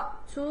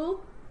log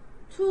 2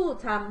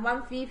 times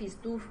 1/5 is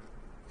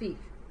 2/5.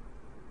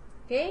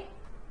 Okay,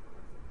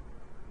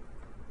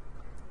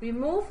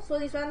 remove, so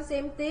this one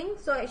same thing.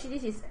 So actually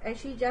this is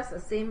actually just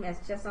the same as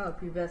just now the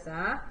previous.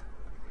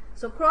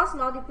 So cross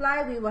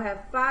multiply, we will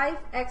have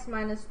 5x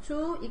minus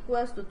 2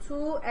 equals to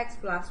 2x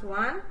plus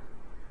 1,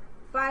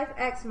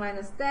 5x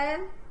minus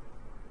 10,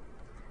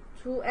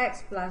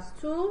 2x plus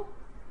 2,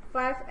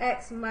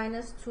 5x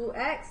minus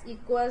 2x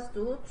equals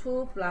to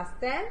 2 plus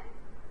 10,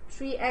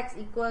 3x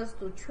equals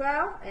to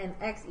 12, and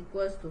x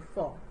equals to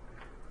 4.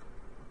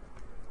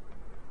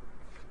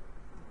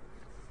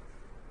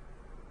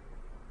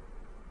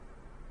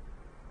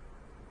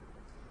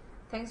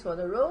 Thanks for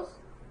the rows.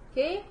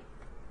 Okay.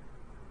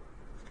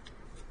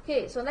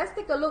 Okay, so let's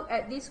take a look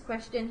at this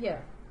question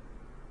here.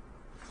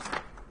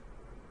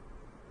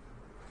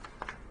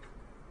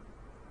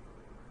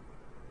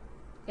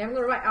 Okay, I'm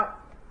going to write out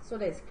so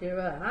that it's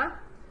clearer.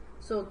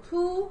 So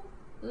 2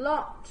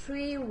 log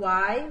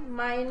 3y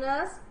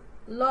minus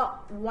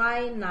log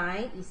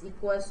y9 is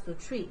equals to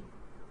 3.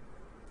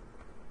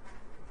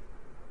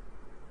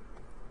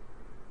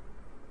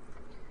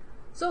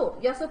 So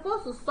you're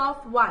supposed to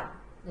solve y.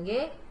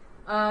 Okay.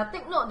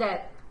 Take note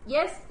that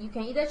yes, you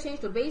can either change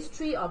to base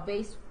 3 or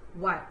base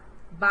y,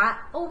 but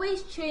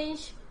always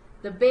change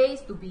the base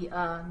to be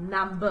a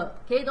number.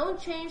 Okay, don't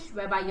change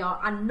whereby your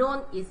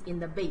unknown is in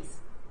the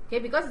base. Okay,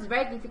 because it's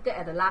very difficult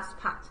at the last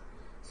part.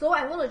 So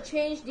I'm going to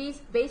change this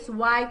base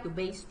y to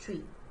base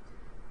 3.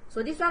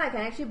 So this one I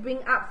can actually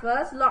bring up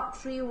first, log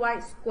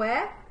 3y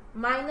squared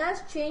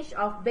minus change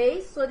of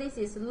base. So this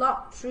is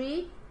log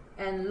 3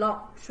 and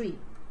log 3.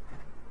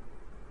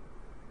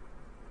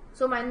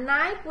 So my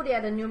 9, put it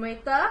at the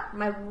numerator,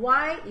 my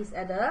y is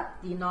at the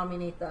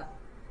denominator,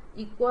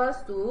 equals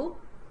to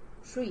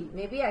 3.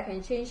 Maybe I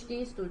can change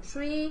this to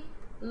 3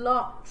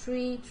 log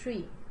 3,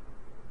 3.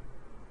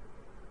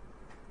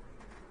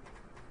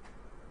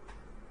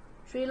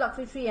 3 log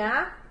 3, 3,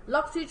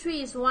 log 3,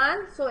 3 is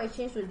 1, so I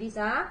change to this,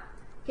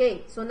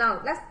 Okay, so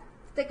now let's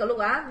take a look,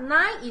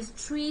 9 is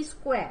 3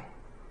 squared.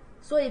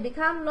 So it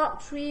becomes log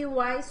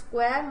 3y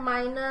squared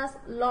minus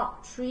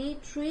log 3,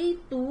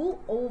 2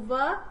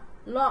 over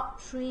log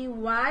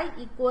 3y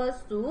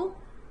equals to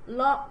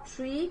log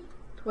 3,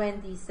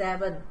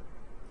 27.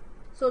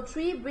 So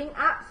 3 bring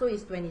up, so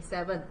it's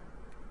 27.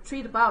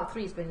 3 to the power of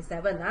 3 is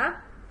 27.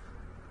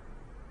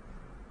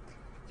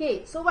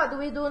 Okay, so what do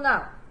we do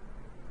now?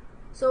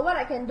 So what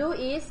I can do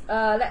is,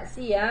 let's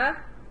see. Okay,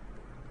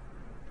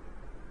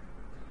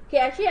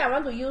 actually I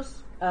want to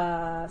use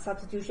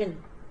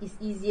substitution. It's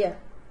easier.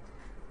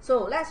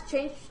 So let's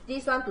change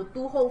this one to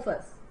 2 whole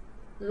first.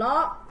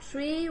 Log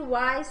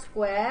 3y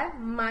squared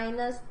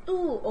minus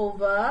 2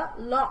 over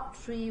log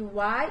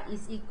 3y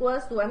is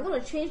equals to, I'm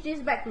going to change this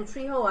back to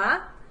 3 whole.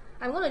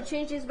 I'm going to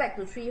change this back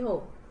to 3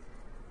 whole.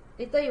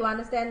 Later you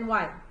understand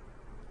why.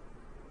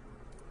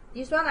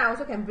 This one I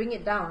also can bring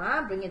it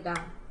down. Bring it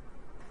down.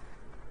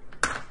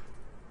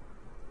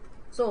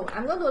 So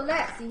I'm going to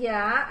let, see here,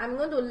 I'm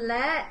going to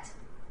let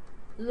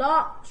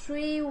log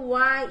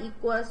 3y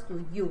equals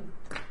to u.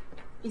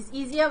 It's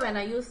easier when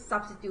I use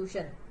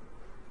substitution.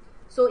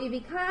 So it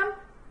becomes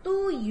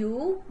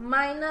 2u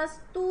minus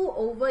 2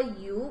 over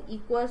u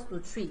equals to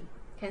 3.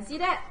 Can see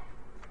that?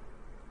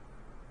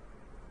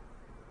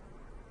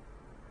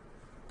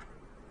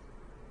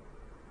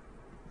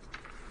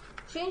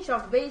 Change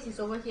of base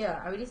is over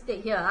here. I already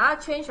state here.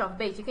 Change of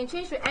base. You can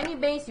change to any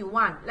base you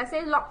want. Let's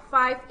say log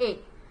 5,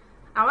 8.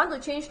 I want to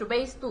change to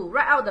base 2.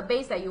 Write out the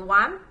base that you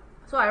want.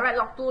 So I write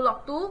log 2,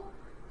 log 2.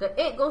 The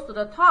 8 goes to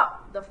the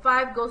top. The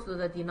 5 goes to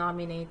the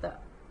denominator.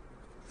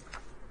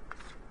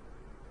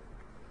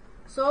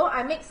 So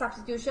I make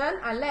substitution.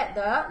 I let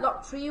the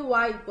log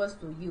 3y equals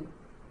to u.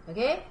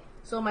 Okay.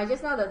 So my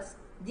just now this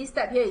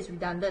step here is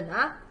redundant.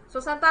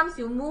 So sometimes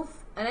you move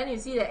and then you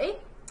see that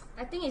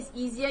I think it's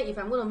easier if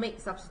I'm going to make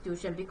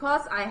substitution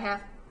because I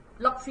have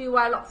log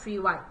 3y, log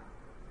 3y.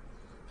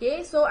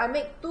 Okay, so I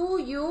make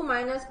 2u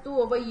minus 2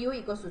 over u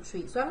equals to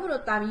 3. So I'm going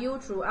to time u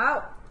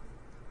throughout.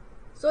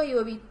 So it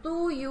will be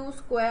 2u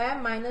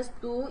squared minus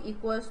 2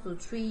 equals to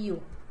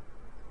 3u.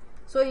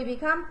 So it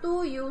becomes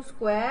 2u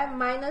squared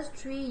minus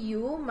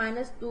 3u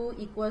minus 2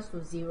 equals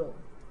to 0.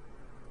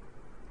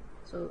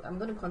 So I'm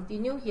going to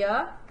continue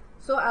here.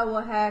 So I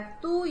will have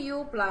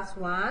 2u plus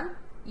 1,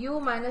 u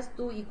minus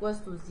 2 equals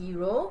to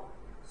 0.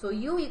 So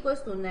u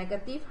equals to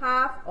negative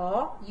half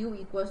or u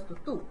equals to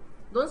 2.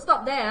 Don't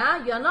stop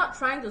there. You are not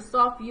trying to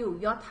solve u.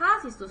 Your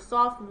task is to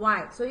solve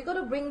y. So you're going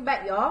to bring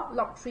back your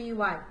log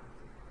 3y.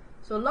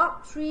 So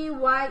log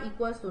 3y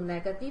equals to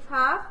negative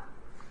half.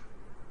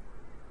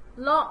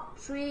 Log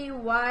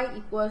 3y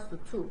equals to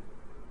 2.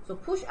 So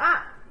push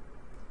up.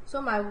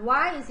 So my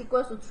y is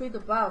equals to 3 to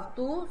the power of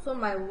 2. So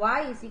my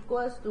y is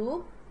equals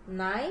to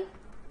 9.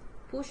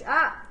 Push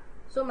up.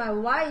 So my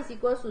y is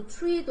equals to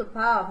 3 to the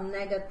power of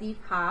negative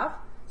half.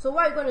 So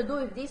what you're going to do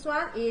with this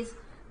one is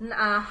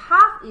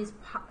half is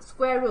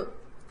square root.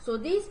 So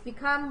this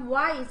becomes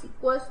y is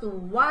equals to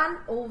 1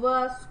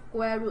 over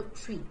square root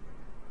 3.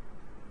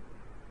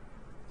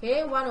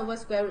 Okay, 1 over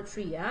square root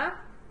 3.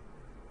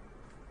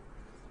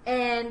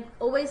 And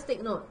always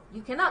take note,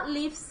 you cannot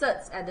leave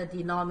surds at the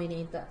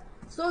denominator.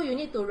 So you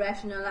need to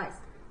rationalize.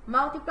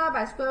 Multiply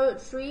by square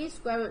root 3,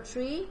 square root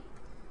 3.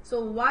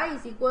 So y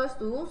is equals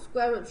to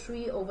square root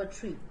 3 over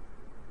 3.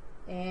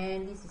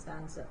 And this is the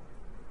answer.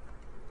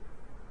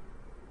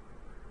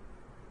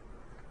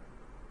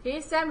 Okay,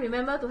 Sam,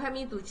 remember to help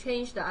me to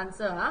change the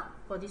answer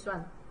for this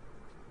one.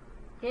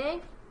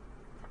 Okay.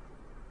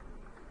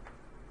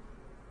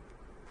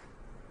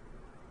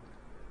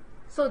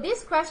 So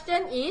this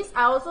question is,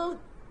 I also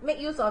make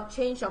use of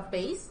change of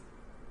base.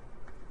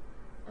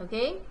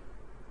 Okay.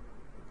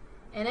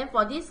 And then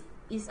for this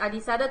is I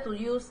decided to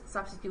use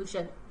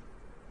substitution.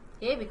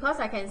 Okay, because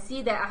I can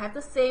see that I have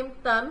the same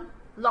term,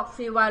 log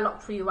 3y, log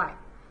 3y.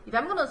 If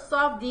I'm going to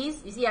solve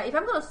this, you see, if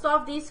I'm going to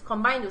solve this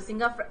combined to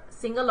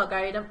single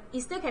logarithm,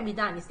 it still can be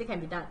done. It still can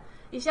be done.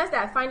 It's just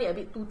that I find it a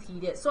bit too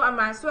tedious. So I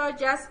might as well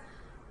just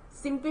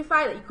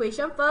simplify the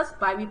equation first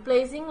by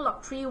replacing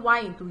log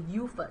 3y into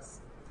u first.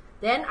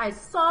 Then I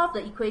solve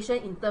the equation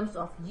in terms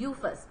of u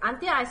first.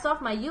 Until I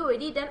solve my u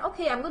already, then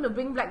okay, I'm going to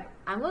bring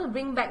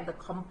back the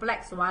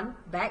complex one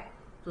back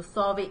to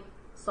solve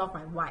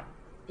my y.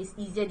 It's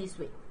easier this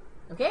way.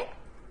 Okay?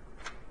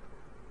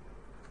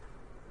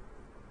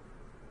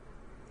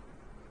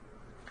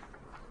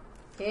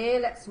 Okay,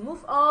 let's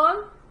move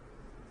on.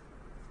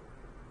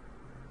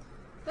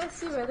 Let's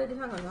see whether this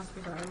one got last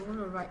piece. I'm going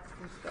to write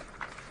full stop.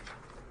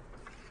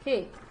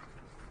 Okay,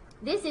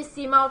 this is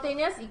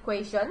simultaneous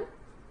equation.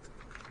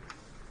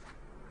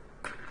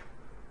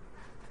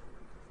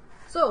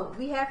 So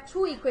we have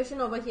two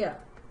equations over here.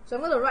 So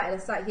I'm going to write at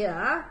the side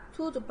here.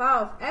 2 to the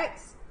power of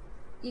x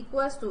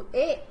equals to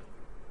 8,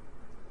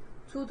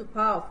 2 to the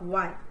power of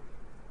y.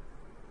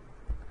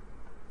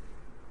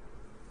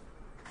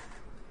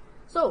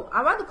 So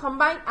I want to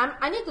combine,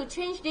 I need to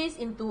change this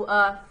into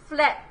a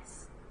flat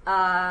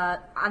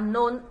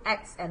unknown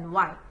x and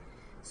y.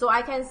 So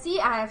I can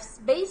see I have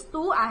base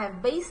 2, I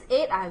have base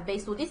 8, I have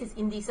base 2. This is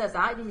indices,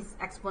 this is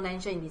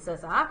exponential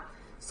indices.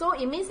 So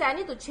it means that I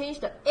need to change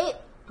the 8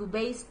 to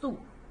base 2.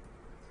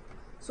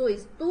 So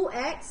it's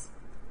 2x,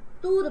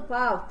 2 to the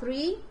power of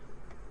 3,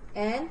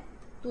 and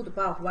 2 to the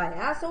power of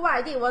y. So what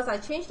I did was I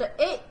changed the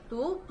 8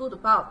 to 2 to the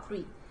power of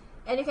 3.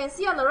 And you can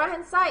see on the right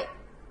hand side,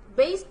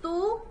 base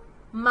 2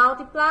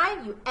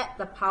 multiply, you add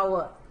the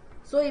power.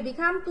 So it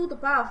becomes 2 to the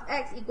power of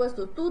x equals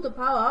to 2 to the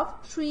power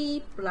of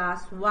 3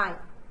 plus y.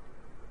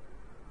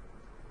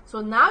 So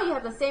now you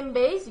have the same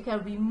base, you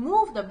can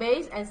remove the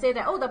base and say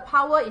that, oh, the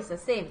power is the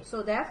same.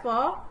 So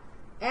therefore,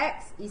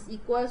 x is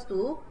equals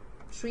to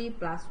 3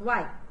 plus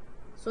y.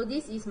 So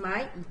this is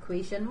my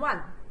equation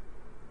 1.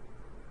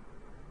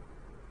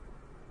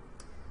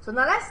 So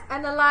now let's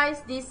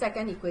analyze this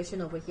second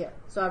equation over here.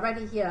 So I write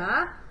it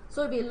here.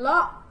 So it will be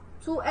log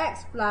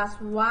 2x plus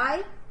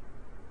y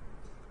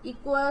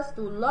equals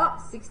to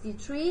log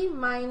 63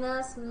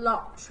 minus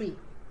log 3.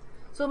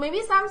 So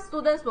maybe some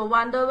students will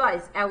wonder what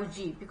is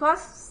LG,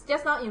 because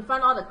just now in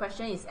front of the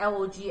question is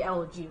LOG,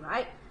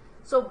 right?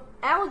 So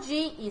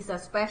LG is a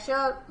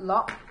special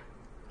log.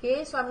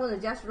 Okay, so I'm going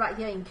to just write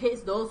here in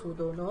case those who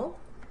don't know.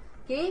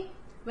 Okay,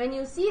 when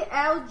you see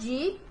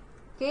LG,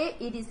 okay,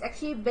 it is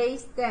actually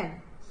base 10,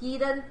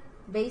 hidden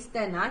base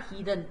 10,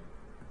 hidden.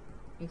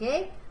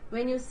 Okay,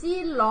 when you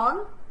see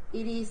log,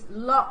 it is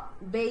log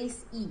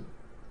base E.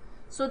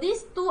 So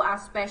these two are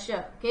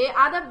special. Okay,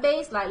 other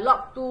base like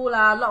log 2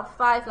 log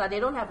 5 they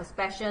don't have a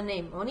special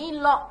name. Only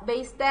log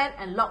base 10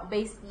 and log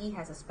base E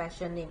has a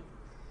special name.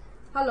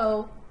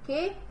 Hello.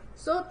 Okay,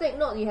 so take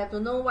note, you have to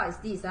know what is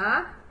this.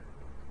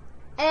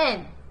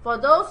 And for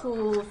those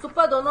who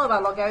super don't know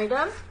about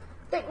logarithm,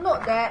 take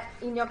note that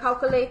in your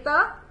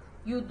calculator,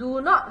 you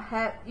do not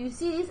have, you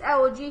see this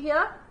LOG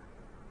here?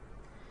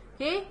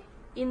 Okay,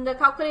 in the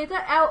calculator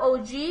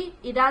LOG,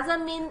 it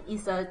doesn't mean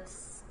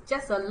it's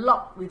just a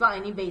log without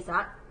any base.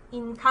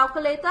 In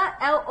calculator,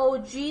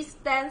 LOG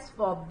stands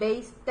for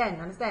base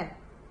 10, understand?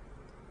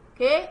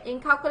 Okay, in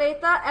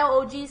calculator,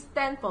 LOG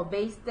stands for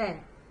base 10.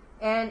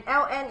 And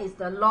Ln is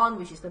the ln,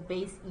 which is the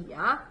base E.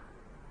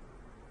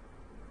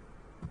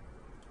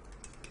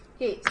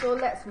 Okay, so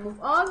let's move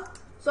on.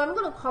 So I'm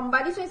going to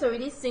combine. This one is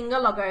already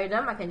single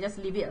logarithm. I can just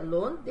leave it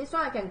alone. This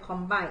one I can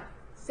combine.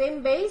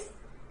 Same base,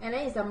 and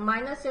then it's a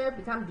minus here,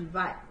 become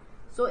divide.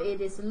 So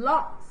it is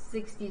log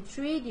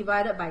 63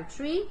 divided by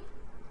 3,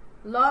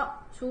 log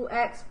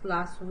 2x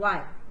plus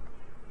y.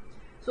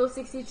 So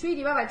 63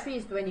 divided by 3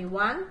 is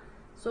 21.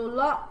 So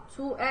log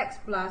 2x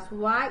plus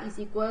y is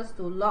equals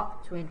to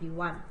log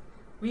 21.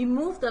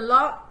 Remove the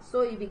log,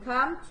 so it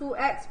becomes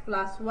 2x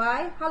plus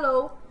y,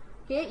 hello,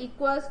 okay,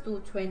 equals to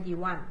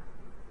 21.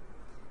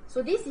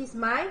 So this is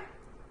my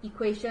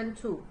equation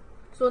 2.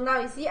 So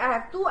now you see I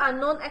have two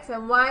unknown x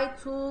and y,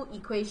 two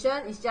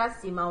equation is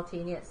just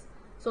simultaneous.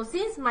 So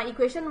since my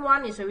equation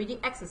 1 is already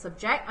x as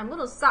subject, I'm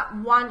going to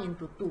sub 1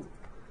 into 2.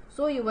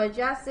 So you will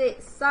just say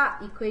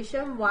sub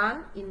equation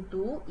 1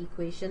 into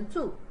equation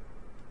 2.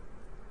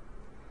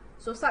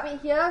 So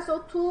submit here,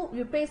 so 2,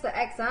 replace the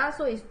x,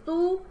 so it's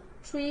 2,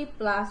 3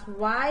 plus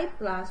y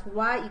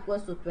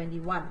equals to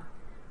 21.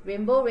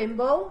 Rainbow,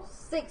 rainbow,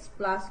 6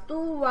 plus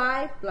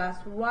 2y plus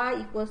y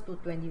equals to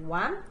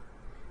 21.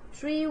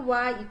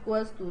 3y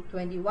equals to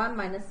 21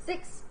 minus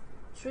 6.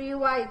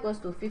 3y equals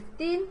to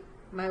 15.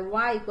 My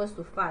y equals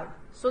to 5.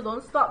 So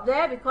don't stop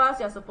there because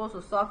you're supposed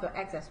to solve your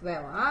x as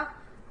well.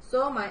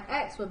 So my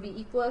x will be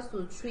equals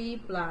to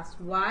 3 plus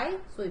y,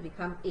 so it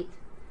becomes 8.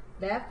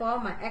 Therefore,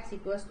 my x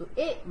equals to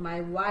 8,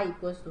 my y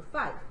equals to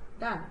 5.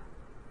 Done.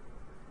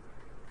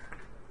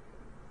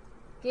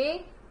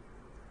 Okay?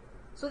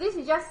 So this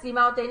is just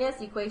simultaneous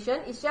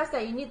equation. It's just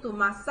that you need to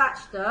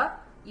massage the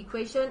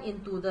equation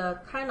into the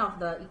kind of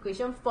the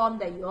equation form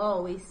that you all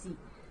always see.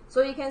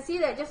 So you can see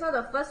that just now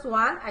the first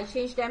one, I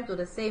changed them to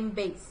the same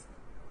base,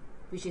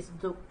 which is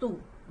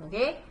 2.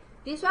 Okay?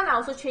 This one I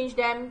also changed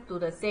them to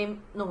the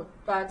same,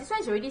 this one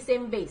is already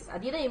same base. I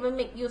didn't even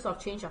make use of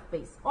change of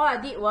base. All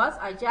I did was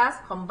I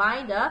just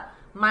combined the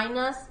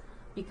minus,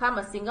 become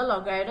a single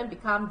logarithm,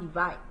 become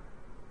divide.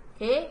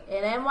 Okay,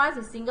 and then once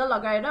it's single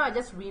logarithm, I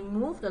just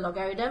remove the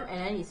logarithm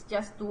and then it's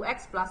just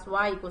 2x plus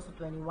y equals to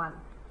 21.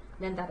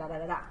 Then da da da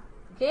da da.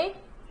 Okay?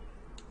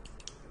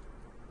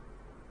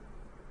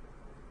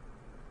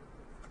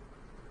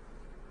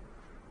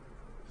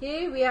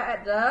 Here we are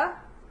at the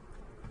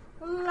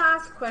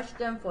last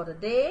question for the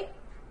day.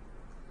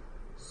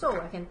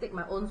 So I can take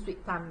my own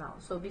sweet time now.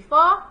 So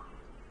before,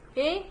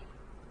 okay,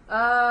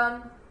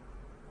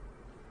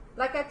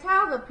 like I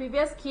tell the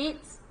previous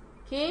kids,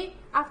 okay,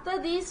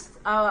 after this,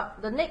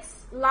 the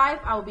next live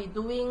I'll be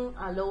doing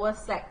a lower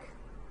sec.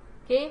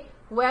 Okay,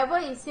 whoever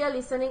is here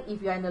listening,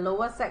 if you're in the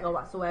lower sec or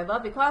whatsoever,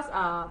 because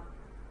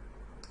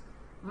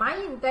my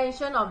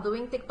intention of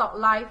doing TikTok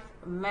live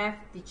math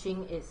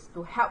teaching is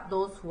to help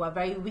those who are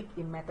very weak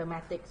in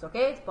mathematics.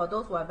 Okay, for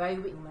those who are very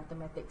weak in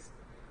mathematics.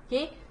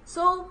 Okay,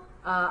 so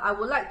I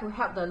would like to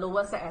help the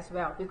lower sec as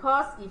well,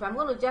 because if I'm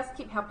going to just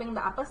keep helping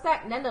the upper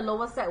sec, then the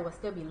lower sec will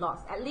still be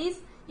lost. At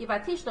least if I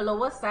teach the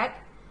lower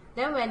sec,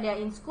 then when they're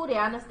in school, they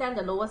understand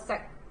the lower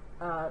sec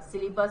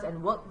syllabus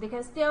and work, they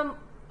can still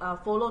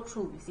follow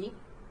through, you see.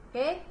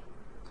 Okay,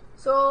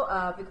 so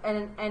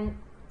and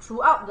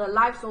throughout the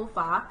life so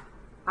far,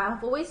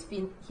 I've always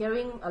been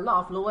hearing a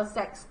lot of lower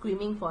sec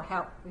screaming for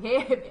help.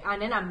 Okay,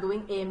 and then I'm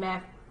doing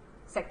AMath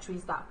sec 3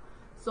 stuff.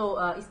 So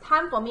it's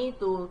time for me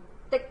to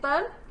take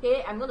turn.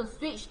 Okay, I'm going to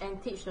switch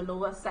and teach the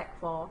lower sec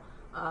for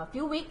a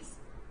few weeks,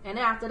 and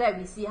then after that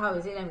we see how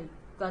is it, and we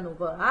turn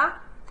over.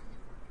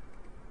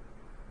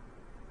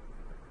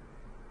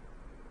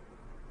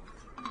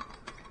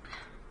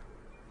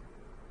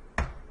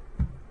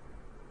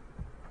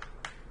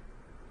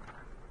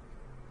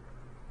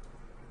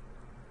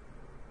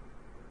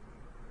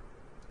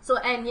 So,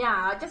 and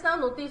yeah, just now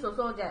notice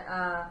also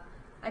that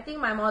I think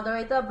my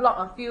moderator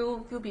blocked a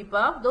few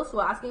people. Those who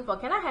are asking for,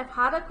 can I have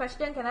harder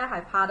question? Can I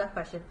have harder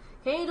question?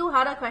 Can you do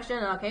harder question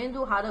or not? Can you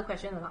do harder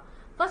question or not?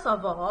 First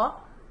of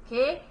all,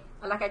 okay,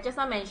 like I just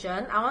now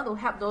mentioned, I want to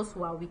help those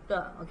who are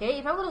weaker. Okay,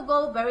 if I'm going to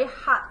go very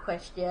hard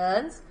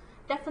questions,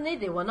 definitely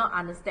they will not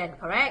understand,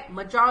 correct?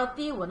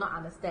 Majority will not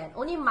understand.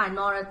 Only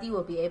minority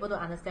will be able to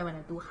understand when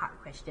I do hard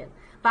question.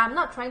 But I'm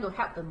not trying to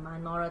help the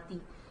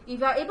minority. If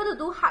you are able to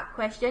do hard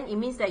question, it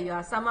means that you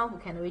are someone who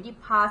can already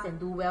pass and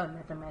do well in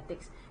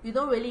mathematics. You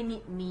don't really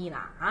need me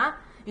lah,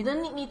 You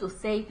don't need me to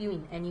save you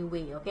in any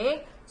way,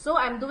 okay? So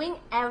I'm doing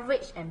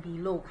average and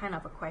below kind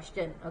of a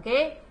question,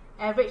 okay?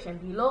 Average and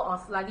below or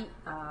slightly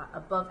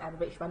above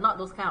average, but not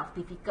those kind of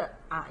difficult,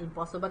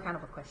 impossible kind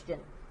of a question,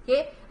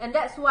 okay? And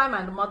that's why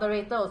my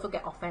moderator also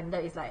get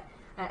offended. It's like,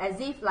 as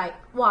if like,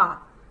 wow,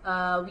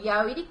 we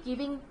are already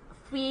giving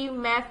free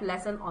math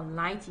lesson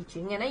online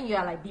teaching, and then you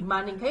are like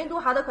demanding, can you do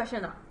harder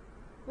question?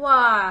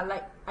 Wow,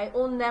 like I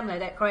own them like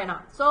that, correct or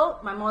not? So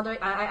my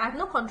moderator, I have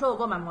no control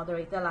over my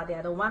moderator lah. They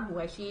are the one who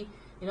actually,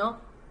 you know,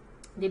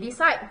 they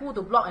decide who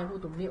to block and who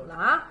to mute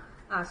lah.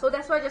 So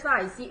that's why just now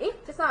I see,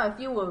 just now a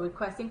few were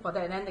requesting for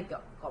that, and then they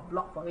got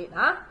blocked for it.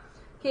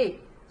 Okay,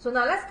 so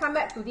now let's come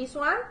back to this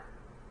one.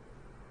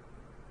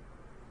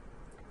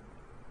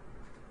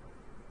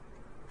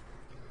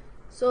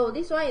 So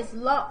this one is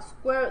log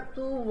square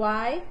root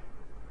 2y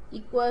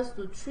equals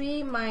to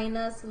 3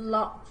 minus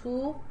log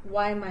 2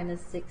 y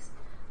minus 6.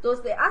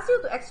 Those they ask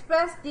you to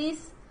express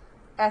this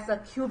as a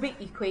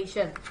cubic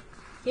equation.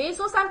 Okay,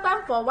 so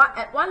sometimes for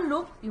at one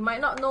loop, you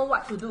might not know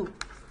what to do.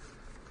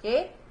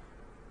 Okay,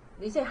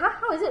 they say, huh,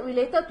 how is it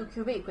related to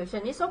cubic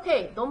equation? It's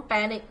okay, don't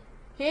panic.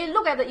 Okay,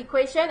 look at the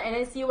equation and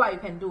then see what you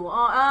can do.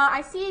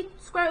 I see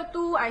square root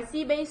 2, I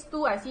see base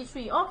 2, I see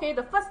 3. Okay,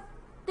 the first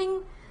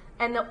thing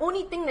and the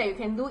only thing that you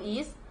can do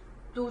is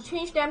to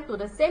change them to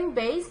the same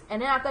base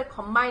and then after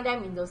combine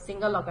them into a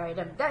single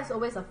logarithm. That's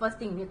always the first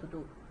thing you need to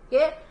do.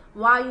 Okay,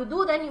 while you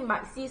do, then you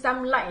might see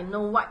some light and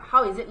know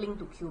how is it linked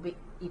to cubic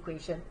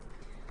equation.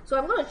 So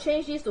I'm going to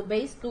change this to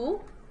base 2,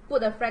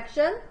 put a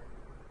fraction,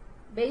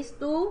 base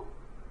 2,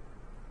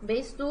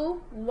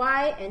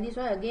 y, and this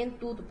one again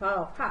 2 to the power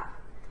of half.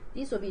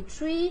 This will be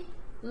 3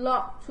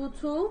 log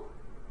 2.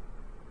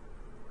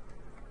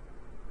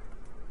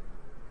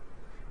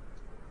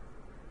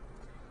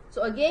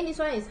 So again, this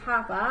one is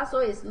half, so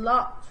it's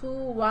log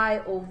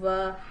 2y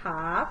over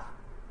half.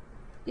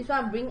 This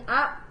one bring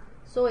up,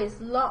 so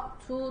it's log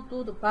 2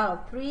 to the power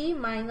of 3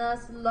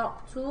 minus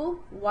log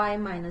 2y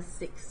minus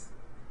 6.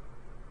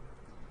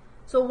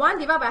 So 1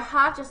 divided by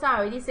half, just now I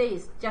already say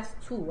is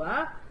just 2.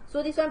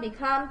 So this one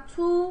becomes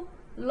 2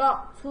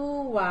 log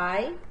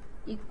 2y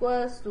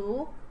equals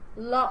to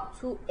log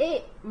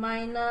 2(8)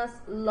 minus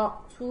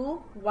log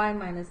 2y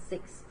minus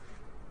 6.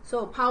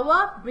 So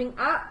power bring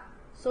up,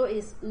 so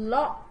it's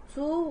log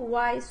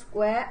 2y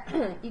squared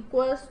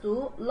equals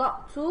to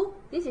log 2.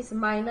 This is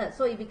minus,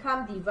 so it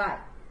becomes divide.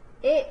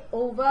 8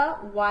 over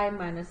y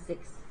minus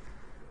 6.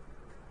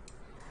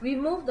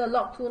 Remove the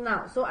log 2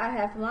 now. So I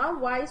have now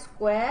y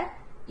squared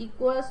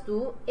equals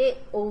to 8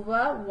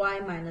 over y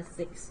minus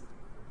 6.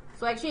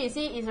 So actually you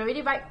see it's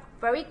already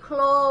very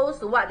close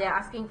to what they're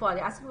asking for.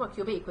 They're asking for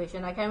cubic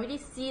equation. I can really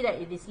see that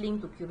it is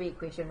linked to cubic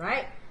equation,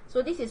 right?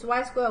 So this is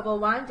y squared over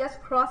 1.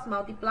 Just cross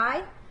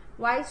multiply.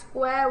 Y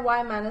squared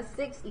y minus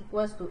 6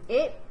 equals to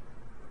 8.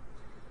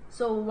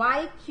 So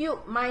y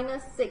cubed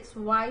minus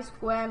 6y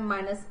squared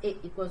minus 8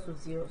 equals to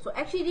 0. So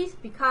actually this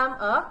become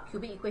a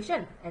cubic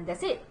equation, and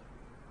that's it.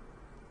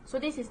 So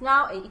this is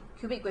now a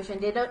cubic equation.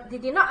 They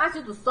did not ask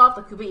you to solve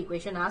the cubic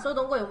equation, so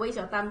don't go and waste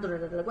your time to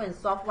go and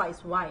solve what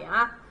is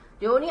y.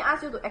 They only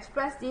ask you to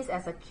express this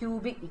as a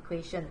cubic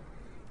equation,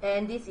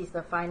 and this is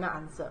the final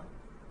answer.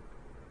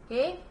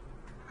 Okay?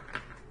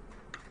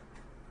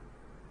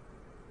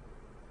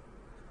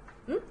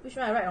 Which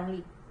one I write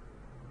wrongly?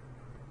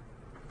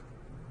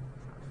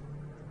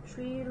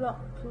 3 log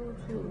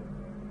 2.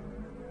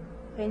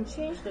 Can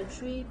change the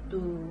 3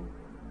 to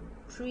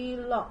 3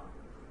 log.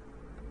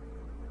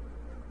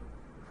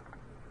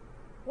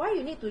 Why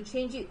you need to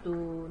change it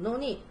to no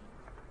need?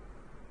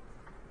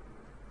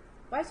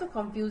 Why so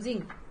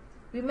confusing?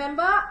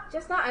 Remember,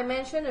 just now I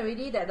mentioned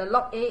already that the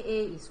log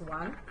AA is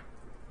 1.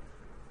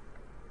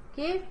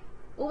 Okay?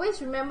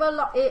 Always remember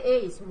log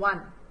AA is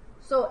 1.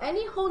 So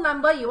any whole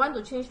number you want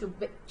to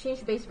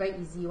change base, very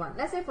easy one.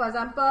 Let's say for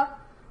example,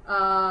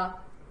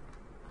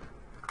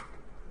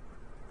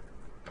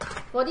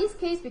 for this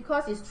case,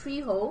 because it's 3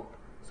 whole,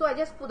 so I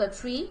just put a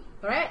 3,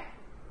 correct?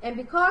 And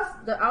because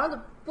I want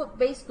to put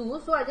base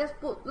 2, so I just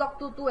put log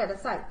 2 at the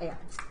side.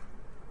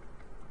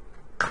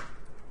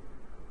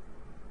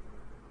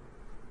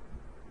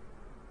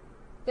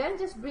 Then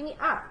just bring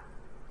it up.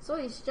 So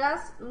it's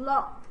just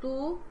log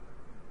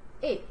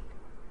 2(8).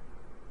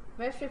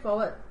 Very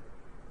straightforward.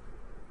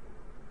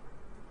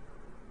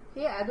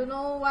 Okay, I don't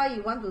know why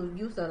you want to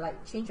use the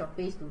change of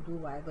base to do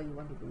whatever you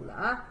want to do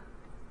lah.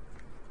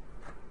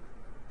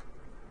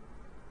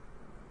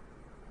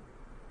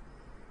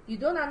 You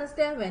don't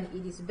understand when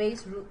it is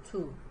base root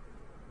 2.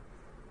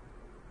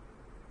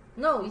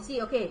 No, you see,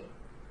 okay,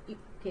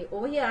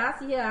 over here,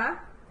 see here.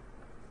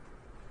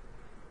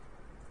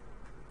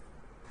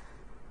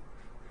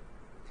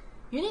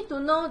 You need to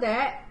know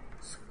that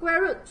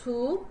square root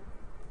 2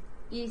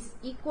 is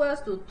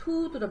equals to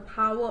 2 to the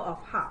power of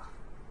half.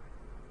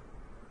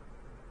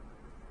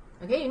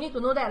 Okay, you need to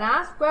know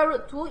that. Square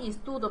root 2 is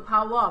 2 to the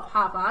power of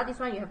half. This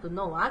one you have to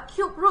know.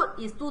 Cube root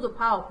is 2 to the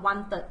power of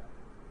 1/3.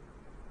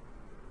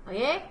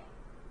 Okay?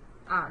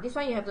 This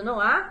one you have to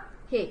know.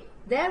 Okay,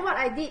 then what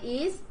I did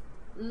is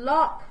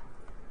log.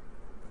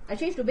 I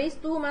changed to base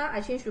 2.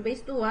 I changed to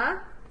base 2.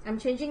 I'm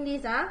changing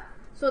this.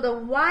 So the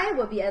y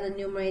will be at the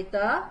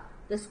numerator.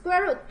 The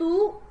square root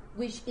 2,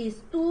 which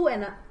is 2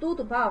 and 2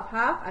 to the power of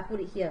half, I put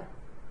it here.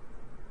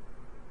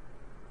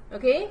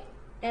 Okay?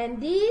 And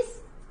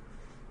this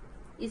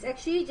is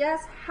actually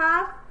just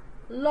half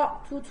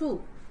log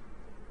 2.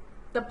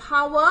 The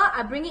power,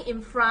 I bring it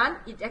in front,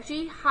 it's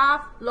actually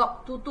half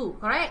log 2,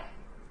 correct?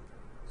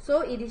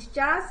 So it is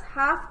just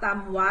half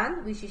times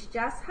 1, which is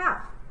just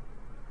half.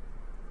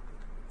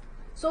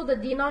 So the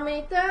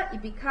denominator,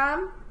 it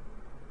becomes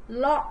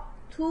log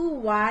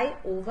 2y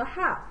over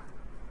half.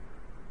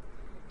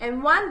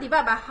 And 1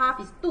 divided by half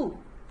is 2.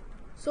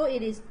 So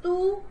it is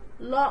 2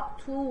 log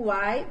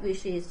 2y,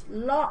 which is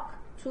log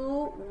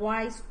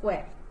 2y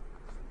squared.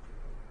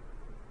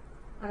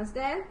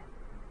 Understand?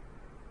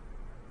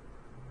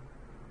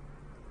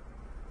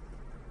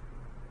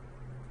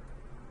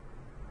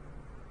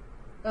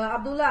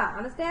 Abdullah,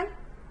 understand?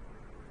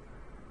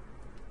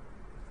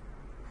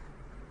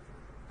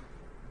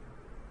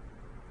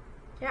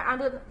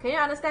 Can you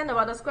understand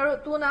about the square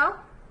root 2 now?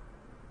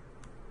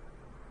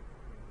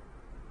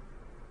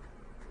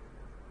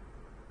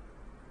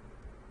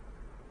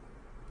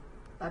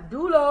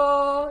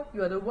 Abdullah,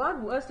 you are the one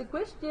who asked the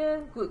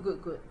question. Good,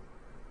 good, good.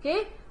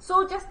 Okay,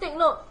 so just take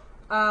note.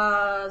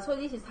 So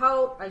this is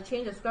how I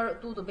change the square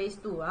root 2 to base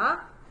 2.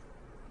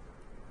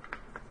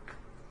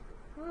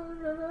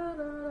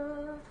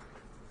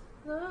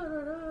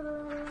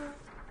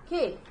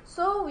 Okay,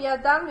 so we are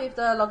done with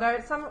the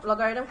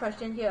logarithm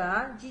question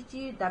here.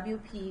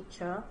 GGWP.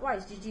 What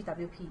is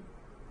GGWP?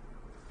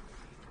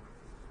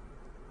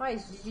 What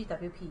is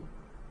GGWP?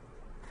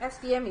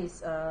 STM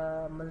is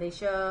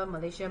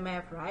Malaysia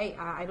math, right?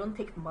 I don't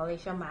take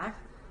Malaysia math,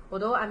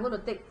 although I'm going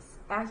to take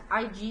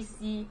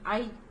IGC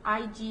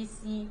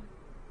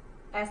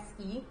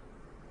SE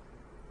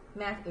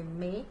math in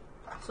May.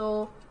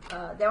 So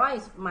that one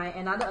is my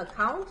another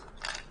account.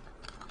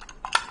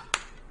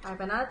 I have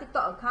another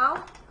TikTok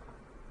account.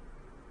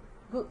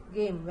 Good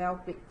game,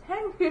 well picked.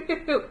 Thank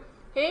you.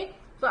 Okay,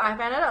 so I have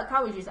another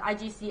account which is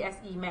IGC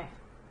SE math.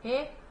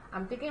 Okay.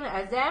 I'm taking the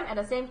exam. At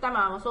the same time,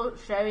 I'm also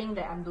sharing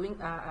that I'm doing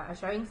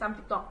sharing some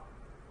TikTok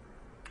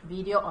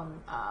video on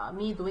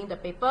me doing the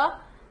paper,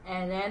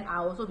 and then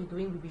I'll also be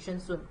doing revision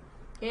soon.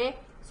 Okay,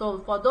 so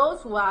for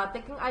those who are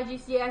taking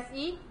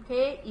IGCSE,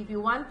 okay, if you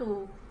want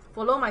to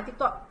follow my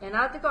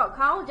another TikTok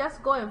account,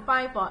 just go and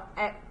find for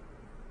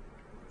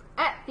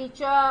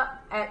Teacher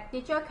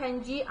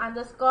Kangie _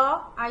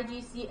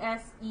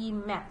 IGCSE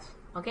math.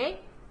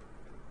 Okay,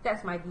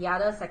 that's the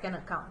other second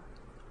account.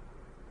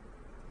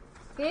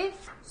 Okay,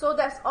 so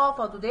that's all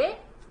for today.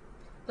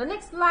 The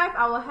next live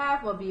I will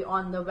have will be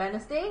on the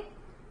Wednesday.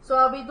 So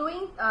I'll be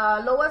doing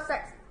lower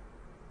sec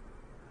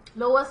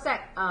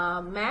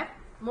math.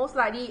 Most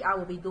likely I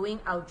will be doing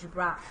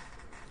algebra.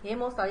 Okay,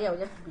 most likely I will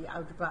just be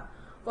algebra.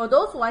 For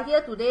those who are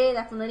here today,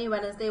 definitely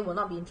Wednesday will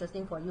not be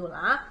interesting for you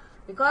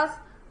because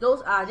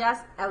those are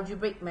just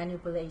algebraic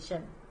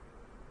manipulation.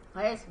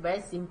 Okay, it's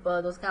very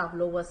simple, those kind of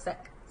lower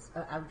sec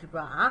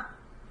algebra.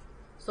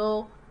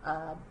 So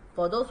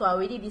for those who are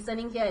already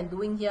listening here and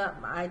doing here,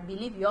 I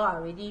believe you all are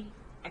already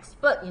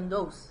expert in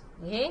those.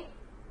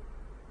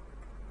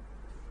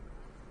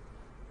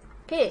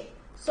 Okay,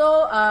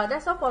 so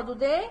that's all for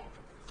today.